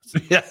 too.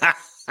 Yeah.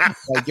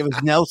 Like it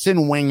was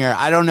Nelson, Winger.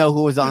 I don't know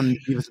who was on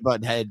Beavis and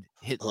Butthead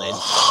hit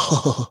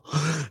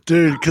list.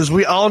 Dude, because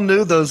we all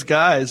knew those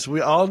guys.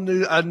 We all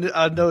knew.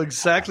 I know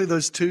exactly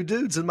those two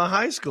dudes in my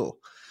high school.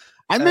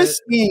 I miss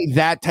seeing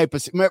that type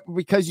of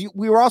because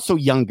we were also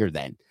younger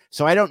then.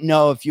 So I don't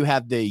know if you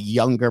have the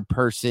younger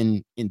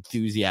person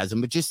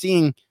enthusiasm, but just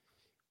seeing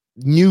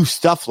new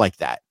stuff like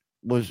that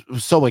was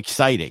so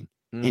exciting.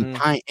 And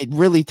it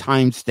really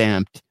time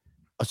stamped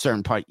a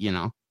certain part, you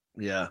know?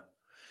 Yeah.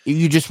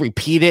 You just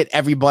repeat it.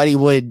 Everybody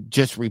would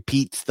just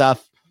repeat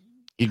stuff.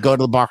 You'd go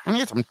to the bar. I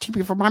need some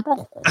TV for my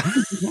book.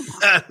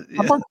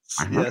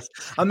 Yes.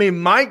 I mean,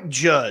 Mike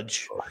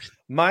Judge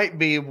might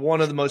be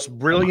one of the most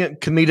brilliant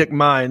comedic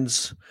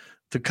minds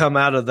to come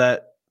out of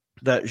that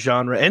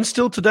genre. And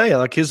still today,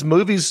 like his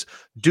movies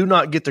do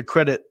not get the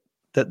credit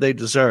that they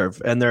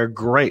deserve. And they're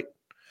great.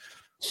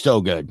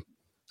 So good.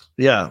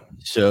 Yeah.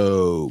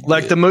 So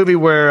like the movie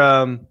where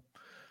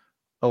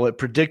it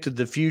predicted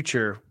the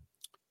future,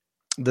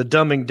 the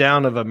dumbing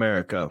down of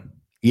America.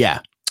 Yeah.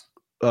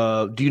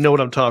 Do you know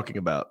what I'm talking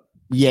about?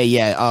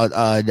 Yeah.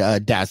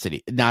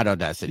 Audacity. Not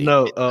Audacity.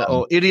 No.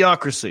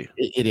 Idiocracy.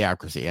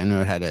 Idiocracy. I know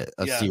it had a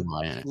CY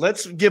in it.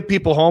 Let's give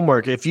people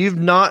homework. If you've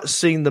not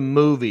seen the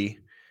movie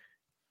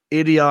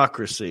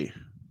Idiocracy,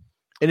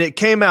 and it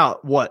came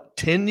out,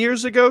 10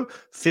 years ago?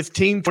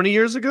 15, 20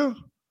 years ago?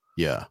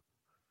 Yeah.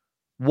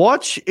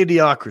 Watch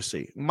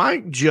Idiocracy.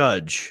 Mike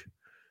Judge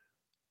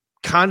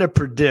kind of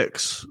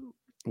predicts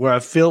where I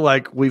feel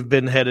like we've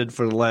been headed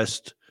for the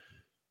last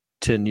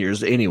 10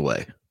 years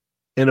anyway,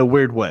 in a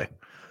weird way.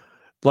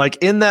 Like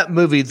in that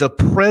movie, the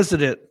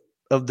president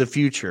of the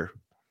future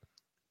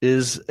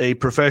is a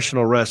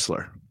professional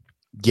wrestler.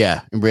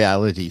 Yeah, in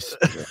realities.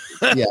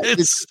 Yeah,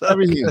 it's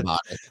everything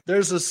about it.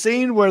 There's a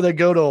scene where they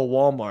go to a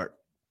Walmart.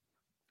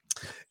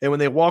 And when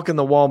they walk in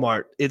the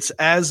Walmart, it's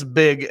as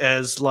big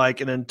as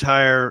like an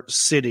entire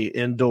city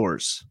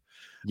indoors.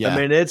 Yeah. I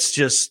mean, it's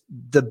just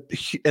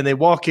and they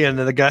walk in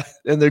and the guy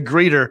and the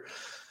greeter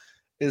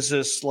is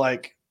this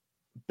like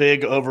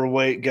big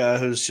overweight guy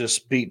who's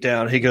just beat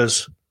down. He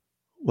goes,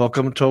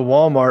 "Welcome to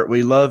Walmart.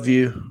 We love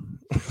you."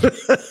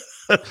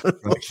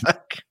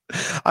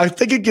 I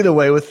think he'd get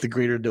away with the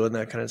greeter doing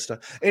that kind of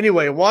stuff.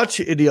 Anyway, watch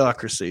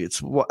Idiocracy.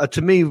 It's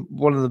to me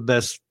one of the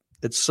best.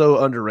 It's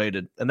so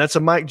underrated, and that's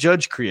a Mike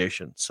Judge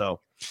creation.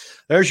 So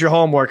there's your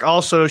homework.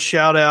 Also,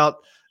 shout out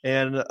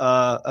and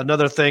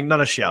another thing,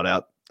 not a shout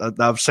out.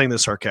 I'm saying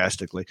this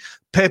sarcastically.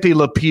 Pepe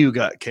Le Pew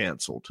got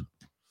canceled.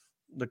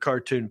 The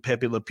cartoon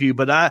Pepe Le Pew,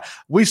 but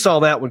we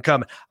saw that one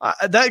coming.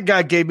 That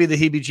guy gave me the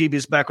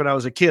heebie-jeebies back when I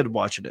was a kid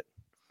watching it.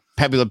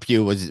 Pepe Le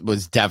Pew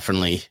was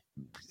definitely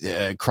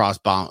cross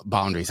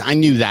boundaries. I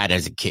knew that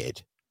as a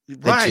kid,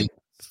 right?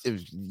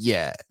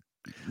 Yeah.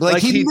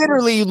 Like he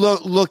literally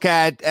look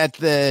at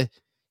the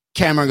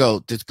camera and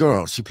go, "This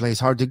girl, she plays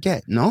hard to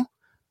get, no?"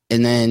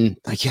 And then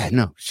like, yeah,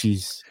 no,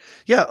 she's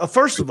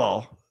first of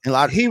all,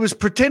 he was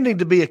pretending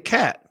to be a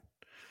cat.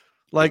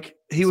 Like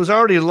he was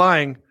already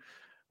lying,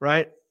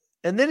 right?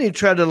 And then he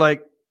tried to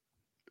like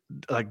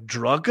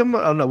drug him.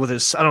 I don't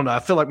know I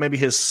feel like maybe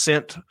his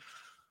scent.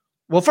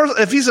 Well, first,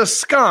 if he's a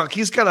skunk,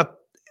 he's gotta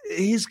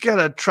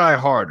try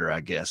harder,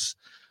 I guess.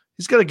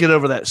 He's got to get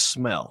over that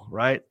smell,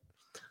 right?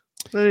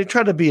 Then he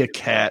tried to be a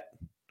cat.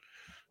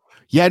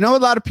 Yeah, I know a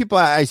lot of people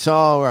I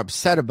saw were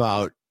upset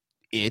about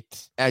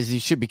it, as he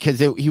should, because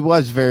he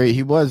was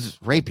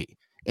rapey.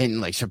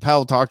 And like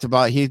Chappelle talked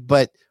about,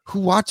 but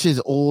who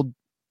watches old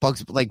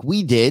Bugs like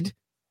we did?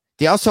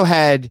 They also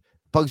had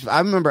Bugs. I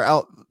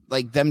remember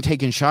like them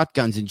taking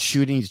shotguns and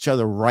shooting each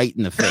other right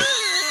in the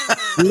face.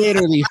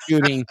 literally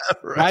shooting,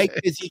 Right. right?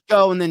 Because he'd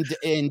go and then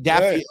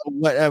Daffy,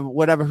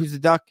 whatever, who's the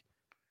duck?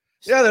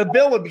 Yeah, the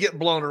bill would get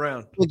blown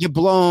around. Would get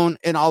blown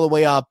and all the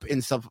way up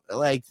and stuff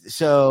like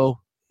so.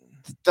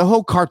 The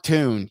whole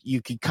cartoon,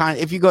 you could kind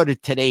of, if you go to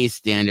today's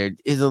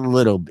standard, is a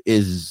little.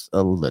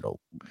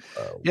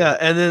 Yeah,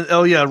 and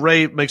then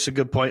Ray makes a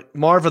good point.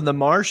 Marvin the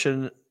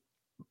Martian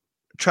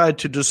tried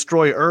to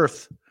destroy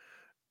Earth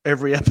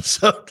every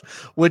episode,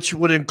 which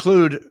would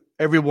include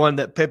everyone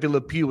that Pepe Le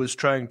Pew was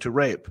trying to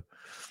rape.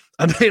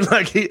 I mean,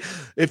 like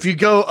if you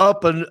go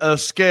up a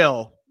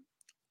scale,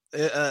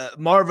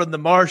 Marvin the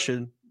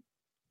Martian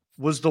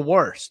was the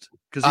worst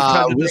because he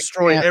tried to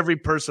destroy every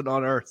person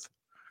on Earth.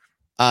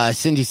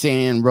 Cindy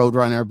saying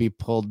Roadrunner be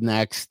pulled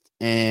next,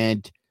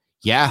 and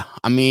yeah,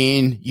 I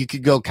mean you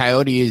could go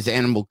Coyote is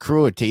animal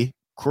cruelty,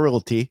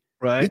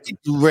 right? You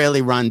could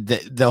really run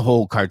the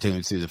whole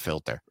cartoon through the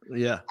filter.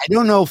 Yeah, I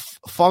don't know if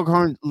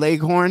Foghorn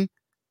Leghorn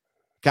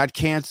got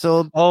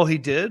canceled. Oh, he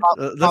did.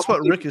 That's what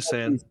Rick is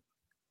saying.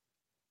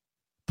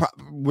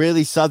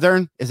 Really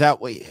Southern? Is that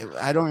what?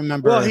 I don't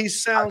remember. Well, he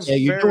sounds.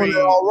 You're doing it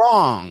all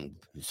wrong,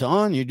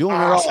 son. You're doing it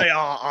all.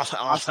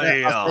 I'll say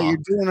you're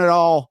doing it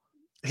all.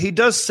 He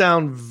does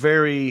sound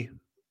very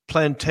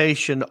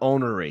plantation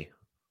ownery.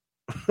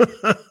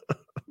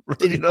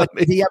 Did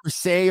he ever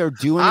say or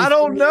do anything? I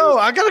don't know.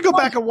 I got to go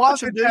back and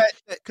watch it, dude.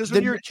 Because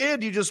when you're a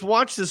kid, you just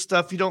watch this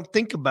stuff. You don't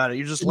think about it.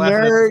 You just laugh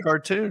at the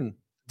cartoon.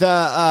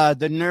 The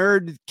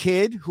nerd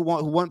kid who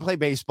wouldn't play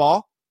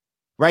baseball,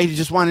 right? He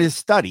just wanted to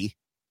study.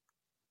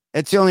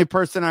 It's the only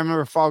person I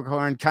remember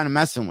Foghorn kind of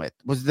messing with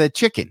was the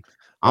chicken.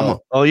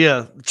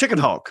 Yeah, Chicken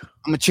Hawk.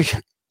 I'm a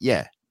chicken.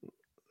 Yeah.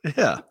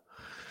 Yeah.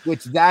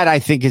 Which that I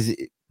think is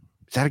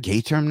that a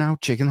gay term now?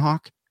 Chicken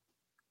hawk?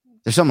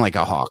 There's something like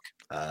a hawk.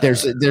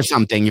 There's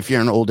something if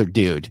you're an older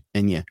dude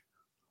and you.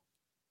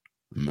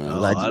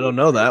 I don't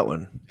know that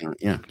one.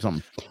 Yeah,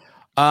 something.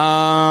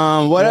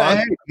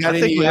 I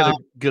think we had a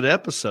good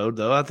episode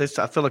though. I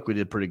feel like we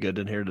did pretty good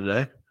in here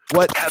today.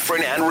 What?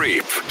 Efren and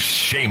Reap,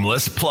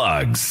 shameless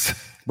plugs.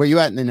 Where you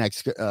at in the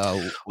next?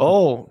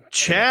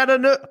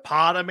 Chattanooga,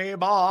 pardon me,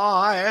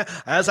 boy,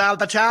 as out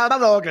the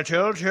Chattanooga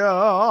choo-choo,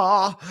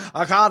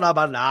 I kind of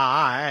a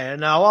lie.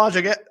 Now,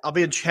 I'll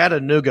be in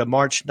Chattanooga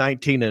March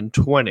 19 and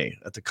 20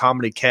 at the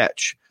Comedy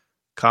Catch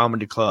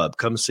Comedy Club.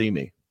 Come see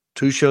me.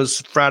 2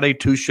 shows Friday,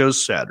 2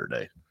 shows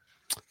Saturday.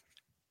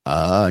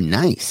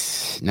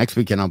 Nice. Next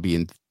weekend I'll be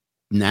in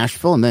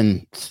Nashville, and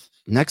then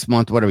next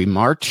month, what are we?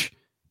 March,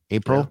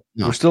 April?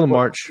 Yeah. No, we're still in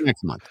March.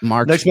 Next month,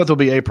 March. Next month will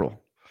be April.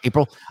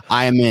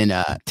 I am in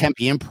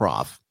Tempe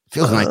Improv.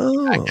 Feels like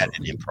I got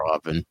an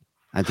improv, and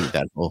I think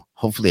that will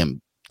hopefully I'm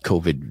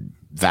COVID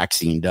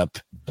vaccinated up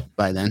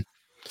by then.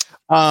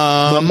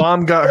 My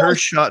mom got her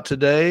shot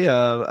today.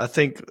 I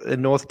think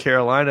in North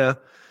Carolina,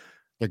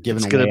 they're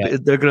giving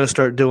they're going to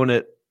start doing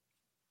it.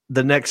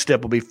 The next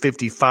step will be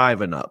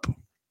 55 and up.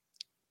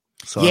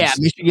 So yeah,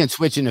 Michigan's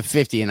switching to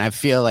 50, and I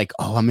feel like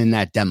I'm in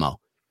that demo.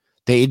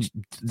 They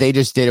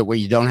just did it where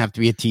you don't have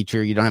to be a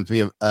teacher, you don't have to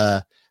be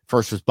a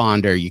first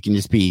responder. You can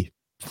just be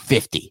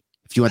 50.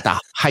 If you went to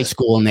high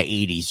school in the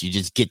 80s, you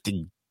just get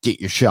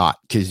your shot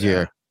because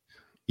you're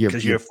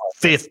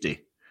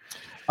 50.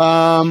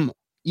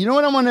 You know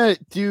what I want to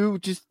do?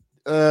 Just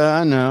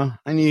I know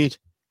I need.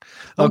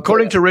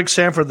 According to Rick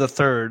Sanford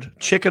III,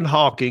 chicken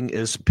hawking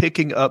is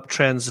picking up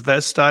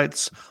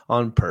transvestites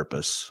on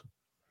purpose.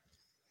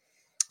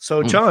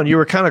 So, John, you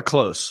were kind of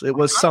close. It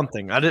was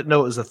something. I didn't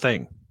know it was a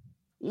thing.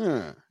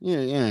 Yeah.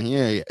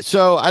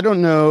 So I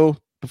don't know.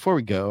 Before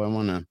we go,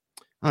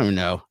 I don't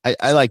know.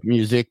 I like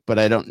music, but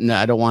I don't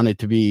want it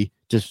to be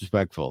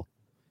disrespectful.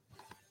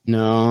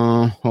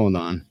 No, hold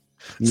on.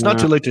 It's not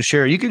too late to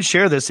share. You can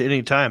share this at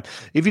any time.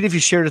 Even if you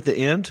share it at the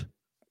end,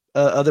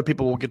 other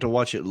people will get to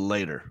watch it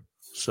later.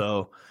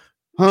 So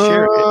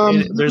share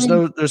it. There's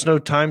no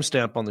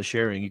timestamp on the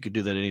sharing. You could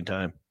do that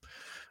anytime.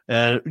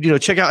 And,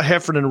 check out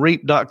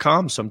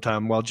heffernandreap.com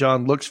sometime while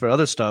John looks for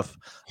other stuff.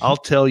 I'll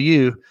tell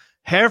you,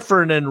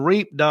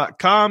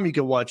 heffernandreap.com. You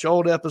can watch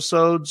old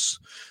episodes.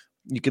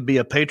 You could be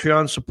a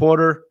Patreon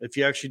supporter. If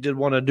you actually did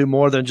want to do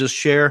more than just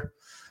share,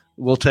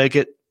 we'll take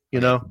it,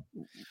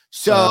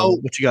 So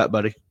what you got,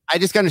 buddy? I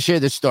just got to share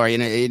this story,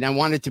 and I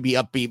want it to be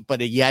upbeat, but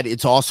yet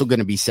it's also going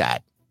to be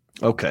sad.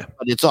 Okay.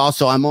 But it's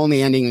also, I'm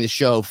only ending the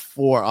show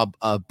for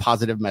a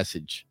positive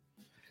message.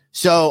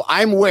 So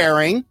I'm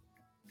wearing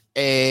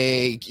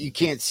you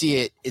can't see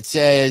it. It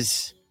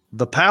says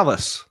The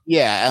Palace.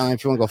 Yeah. I don't know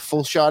if you want to go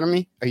full shot of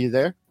me. Are you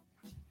there?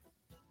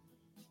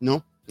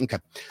 No? Okay.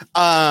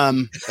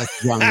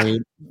 That's John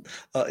Reed.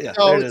 Yeah,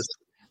 so there it is.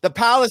 The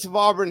Palace of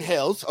Auburn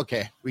Hills.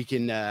 Okay. We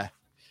can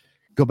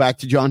go back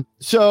to John.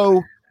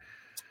 So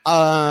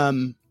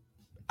I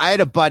had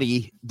a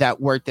buddy that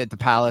worked at the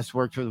Palace,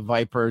 worked for the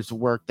Vipers,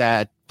 worked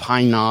at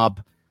Pine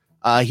Knob.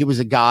 He was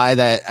a guy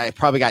that I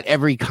probably got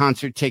every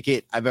concert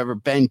ticket I've ever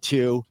been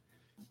to.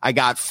 I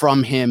got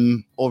from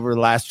him over the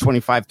last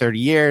 25, 30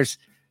 years,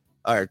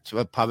 or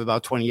probably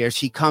about 20 years.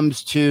 He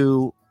comes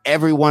to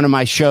every one of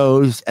my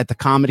shows at the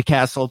Comedy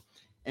Castle.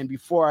 And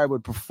before I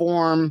would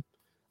perform,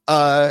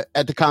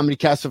 at the Comedy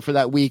Castle for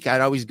that week,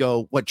 I'd always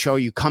go, what show are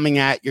you coming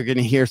at? You're going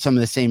to hear some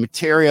of the same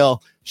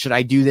material. Should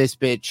I do this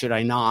bit? Should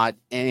I not?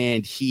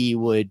 And he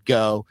would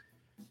go,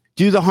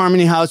 do the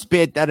Harmony House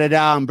bit,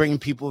 I'm bringing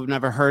people who've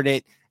never heard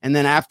it. And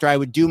then after I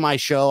would do my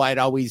show, I'd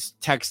always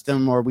text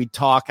them or we'd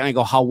talk and I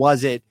go, how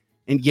was it?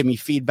 And give me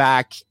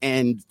feedback.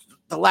 And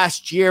the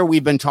last year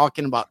we've been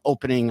talking about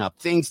opening up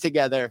things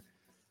together.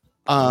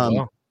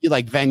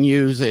 Like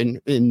venues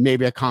and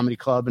maybe a comedy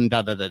club and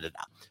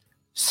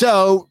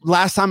So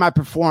last time I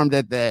performed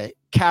at the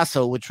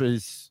Castle, which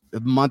was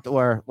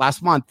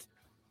last month,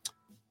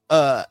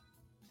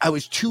 I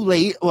was too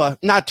late. Well,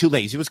 not too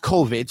lazy. It was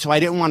COVID. So I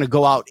didn't want to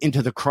go out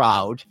into the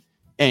crowd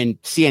and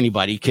see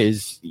anybody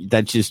because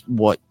that's just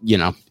what,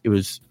 it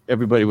was,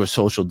 everybody was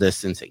social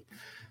distancing.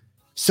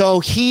 So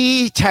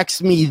he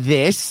texted me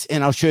this,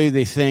 and I'll show you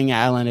the thing,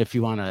 Alan, if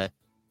you want to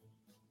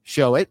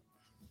show it.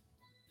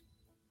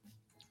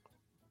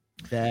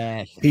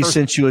 He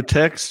sent you a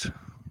text.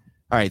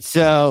 All right,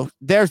 so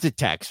there's the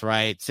text,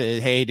 right?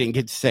 Says, hey, didn't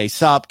get to say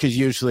sup because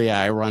usually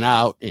I run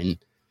out, and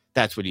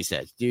that's what he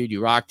says. Dude,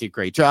 you rocked it,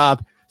 great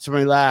job.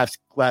 Somebody laughs,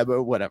 glad,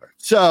 whatever.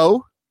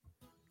 So,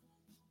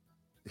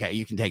 okay,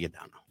 you can take it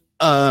down.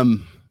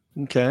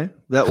 Okay,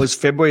 that was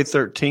February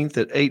 13th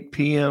at 8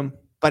 p.m.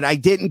 But I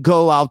didn't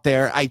go out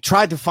there. I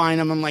tried to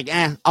find him. I'm like,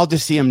 I'll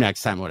just see him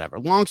next time,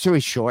 whatever. Long story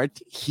short,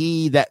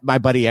 my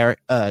buddy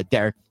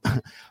Derek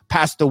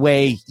passed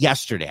away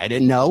yesterday. I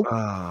didn't know.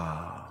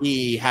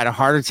 He had a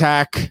heart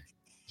attack.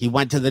 He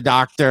went to the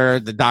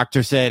doctor. The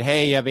doctor said,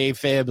 hey, you have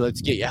AFib.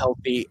 Let's get you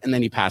healthy. And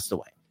then he passed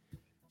away.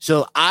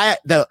 So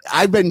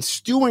I've been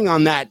stewing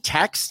on that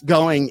text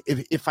going,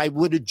 if I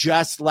would have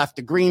just left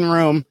the green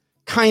room,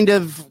 kind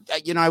of,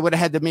 I would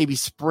have had to maybe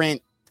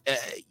sprint,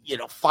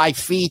 5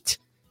 feet.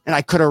 And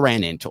I could have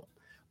ran into him.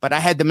 But I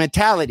had the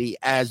mentality,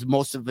 as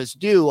most of us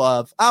do,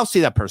 of I'll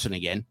see that person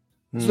again.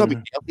 It's no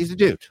big deal. He's a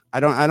dude.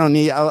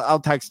 I'll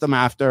text him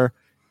after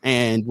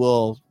and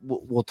we'll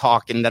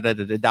talk and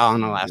and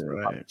I'll ask him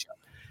about it.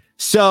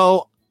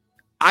 So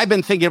I've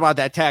been thinking about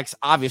that text,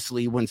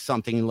 obviously, when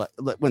someone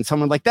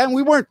like that, and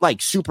we weren't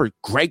like super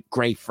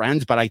great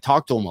friends, but I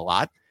talked to him a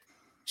lot.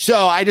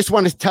 So I just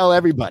want to tell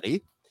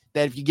everybody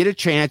that if you get a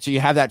chance or you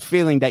have that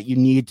feeling that you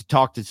need to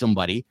talk to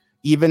somebody,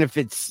 even if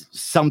it's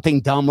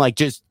something dumb, like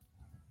just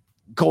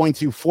going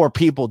through 4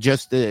 people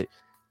just to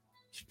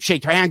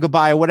shake their hand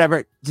goodbye or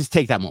whatever, just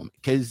take that moment.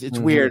 Because it's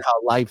weird how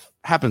life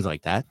happens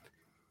like that,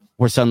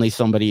 where suddenly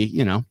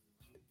somebody,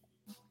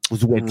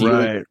 was with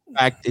you.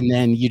 And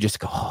then you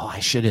just go, I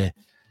should have.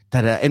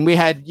 And we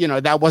had,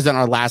 that wasn't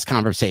our last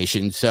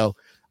conversation. So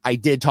I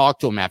did talk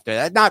to him after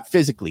that, not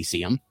physically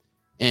see him.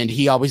 And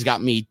he always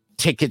got me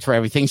tickets for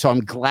everything. So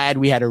I'm glad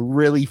we had a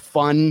really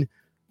fun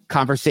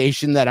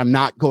conversation that I'm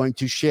not going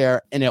to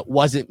share, and it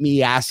wasn't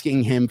me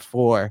asking him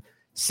for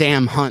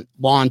Sam Hunt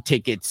lawn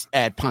tickets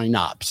at Pine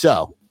Knob.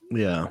 So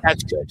yeah,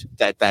 that's good.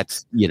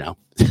 That's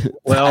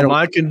well,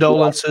 my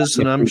condolences,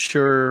 and I'm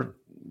sure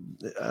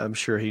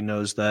he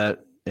knows that,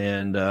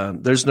 and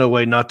there's no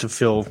way not to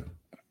feel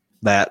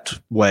that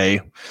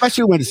way,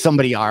 especially when it's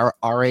somebody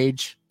our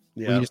age.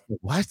 Yeah, you just like,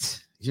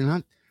 what? You're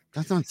not.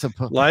 That's not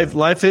supposed.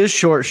 Life is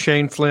short,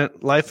 Shane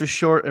Flint. Life is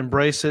short.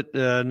 Embrace it.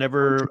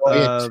 Never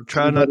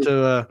try not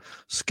to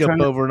skip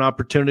over an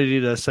opportunity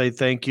to say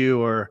thank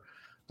you or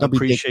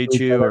appreciate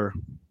you. Or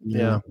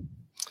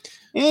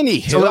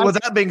Anywho, so with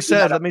that being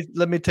said,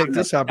 let me take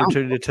this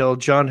opportunity to tell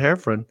John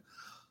Hairfrin,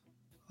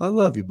 I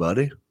love you,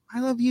 buddy.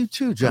 I love you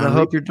too, John. And I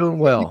hope you're doing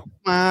well.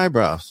 My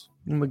eyebrows.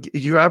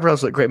 Your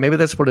eyebrows look great. Maybe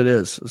that's what it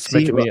is. It's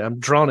making me. I'm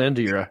drawn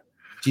into your.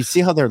 Do you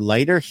see how they're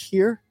lighter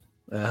here?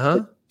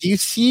 Do you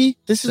see?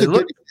 This is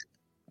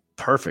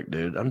perfect,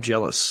 dude. I'm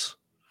jealous.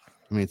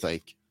 I mean, it's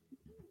like,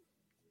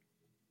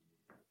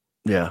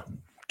 yeah.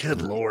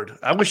 Good Lord.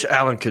 I wish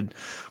Alan could.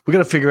 We got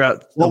to figure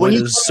out a way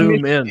to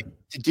zoom in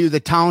to do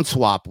the town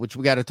swap, which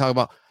we got to talk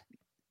about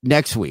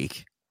next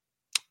week.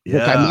 Yeah.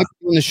 Look, I might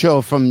be doing the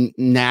show from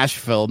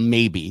Nashville.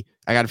 Maybe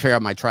I got to figure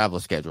out my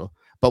travel schedule.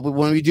 But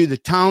when we do the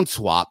town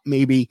swap,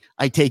 maybe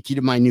I take you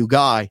to my new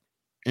guy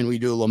and we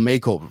do a little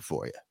makeover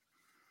for you.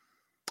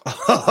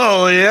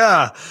 Oh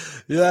yeah.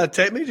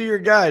 Take me to your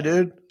guy,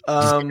 dude.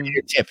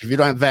 Your tip. If you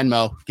don't have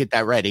Venmo, get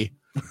that ready.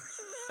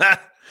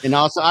 And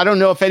also, I don't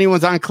know if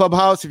anyone's on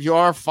Clubhouse. If you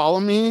are, follow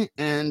me.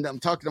 And I'm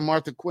talking to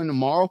Martha Quinn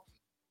tomorrow.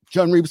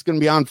 John Reep's going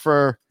to be on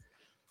for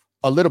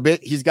a little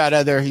bit. He's got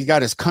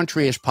his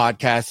country-ish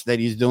podcast that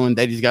he's doing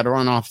that he's got to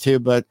run off to.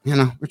 But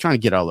we're trying to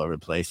get all over the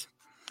place.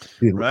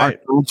 Right.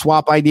 Our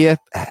swap idea.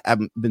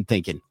 I've been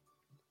thinking.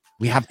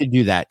 We have to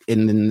do that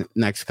in the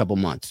next couple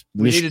months.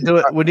 We need to do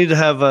it. We need to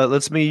have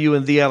let's me, you,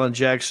 and the Alan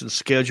Jackson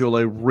schedule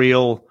a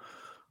real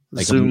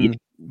Zoom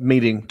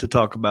meeting to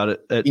talk about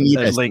it at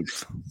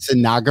length.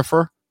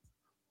 Stenographer,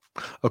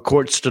 a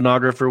court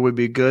stenographer would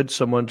be good.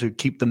 Someone to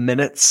keep the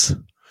minutes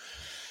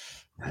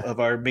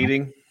of our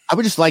meeting. I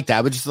would just like that.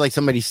 I would just like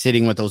somebody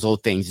sitting with those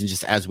old things and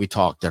just as we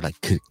talk, they're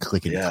like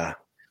clicking,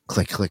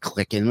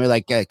 click, and we're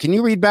like, "Can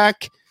you read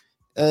back?"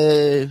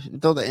 And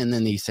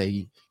then they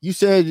say, "You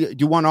said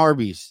you want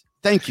Arby's."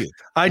 Thank you.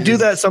 I do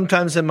that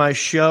sometimes in my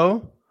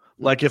show,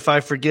 Like if I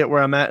forget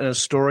where I'm at in a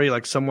story,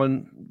 like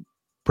someone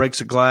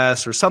breaks a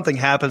glass or something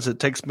happens that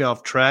takes me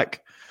off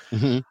track,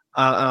 and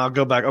I'll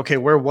go back. Okay,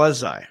 where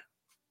was I?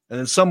 And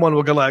then someone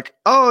will go like,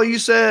 "Oh, you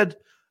said."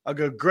 I'll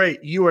go,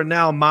 "Great, you are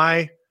now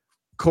my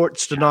court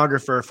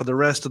stenographer for the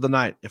rest of the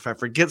night. If I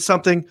forget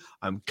something,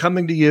 I'm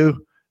coming to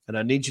you, and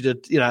I need you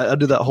to, I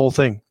do that whole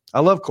thing." I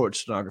love court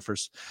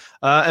stenographers,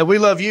 and we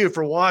love you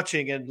for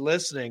watching and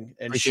listening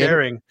and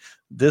sharing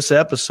this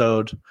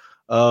episode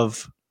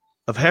of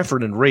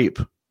Heffern and Reap.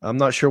 I'm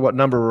not sure what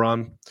number we're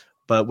on,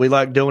 but we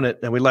like doing it,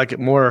 and we like it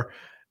more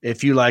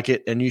if you like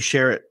it and you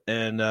share it.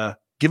 And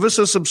give us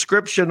a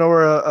subscription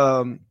or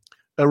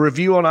a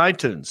review on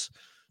iTunes.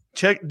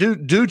 Check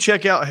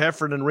out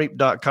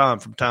heffernandreap.com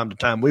from time to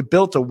time. We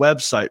built a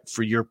website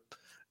for your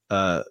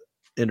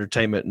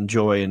entertainment and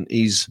joy and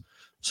ease.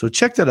 So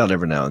check that out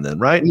every now and then,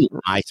 right?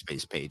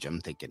 MySpace page,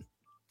 I'm thinking.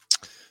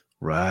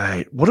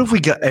 Right. What if we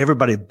got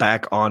everybody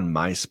back on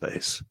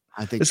MySpace?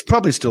 I think it's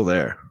probably still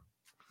there.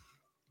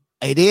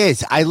 It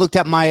is. I looked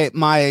at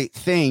my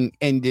thing,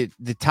 and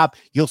the top.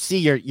 You'll see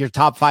your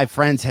top 5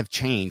 friends have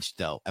changed,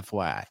 though.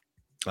 FYI.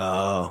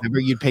 Oh,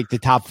 remember you picked the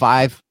top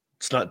 5.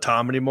 It's not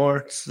Tom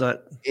anymore.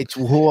 It's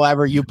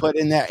whoever you put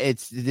in there.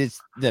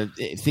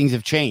 Things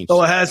have changed.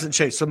 Oh, it hasn't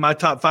changed. So my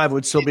top 5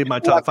 would still be my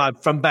top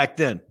 5 from back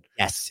then.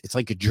 Yes, it's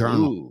like a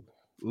journal.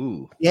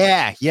 Ooh.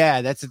 Yeah.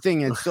 That's the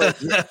thing. And so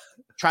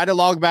try to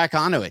log back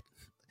onto it.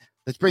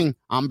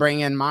 I'm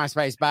bringing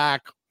MySpace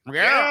back.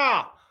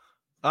 Yeah.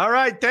 All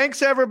right.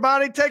 Thanks,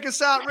 everybody. Take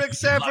us out, Rick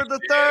Sanford III.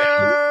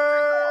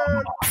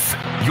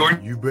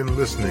 You've been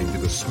listening to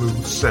the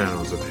smooth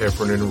sounds of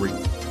Heffern and Reap.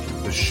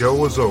 The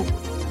show is over,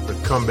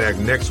 but come back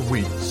next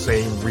week,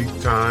 same Reap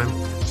time,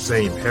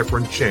 same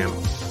Heffern channel,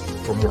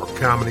 for more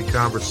comedy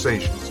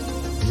conversations,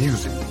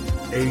 music,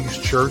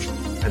 80s church,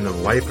 and the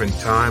life and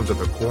times of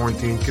the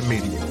quarantine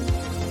comedian.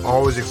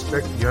 Always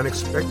expect the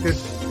unexpected,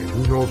 and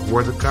who knows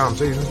where the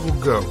conversations will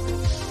go.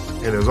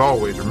 And as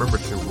always, remember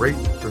to rate,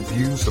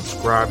 review,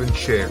 subscribe, and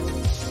share.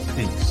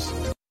 Peace.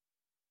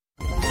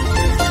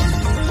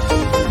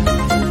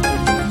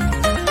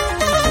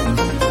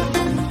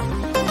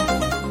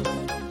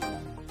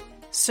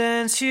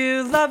 Since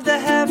you love the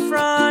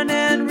Heffron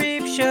and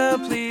Reap show,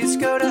 please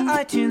go to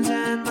iTunes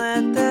and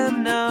let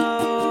them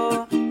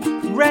know.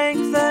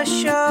 Rank the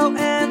show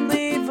and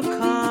leave a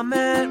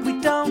comment.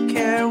 We don't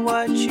care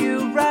what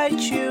you write,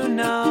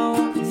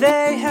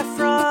 They,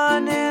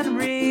 Heffron and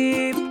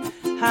Reap,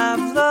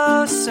 have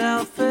low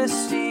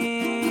self-esteem.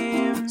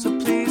 So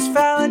please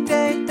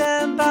validate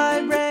them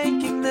by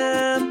ranking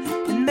them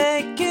and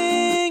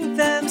making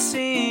them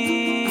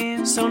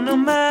seen. So no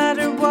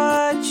matter what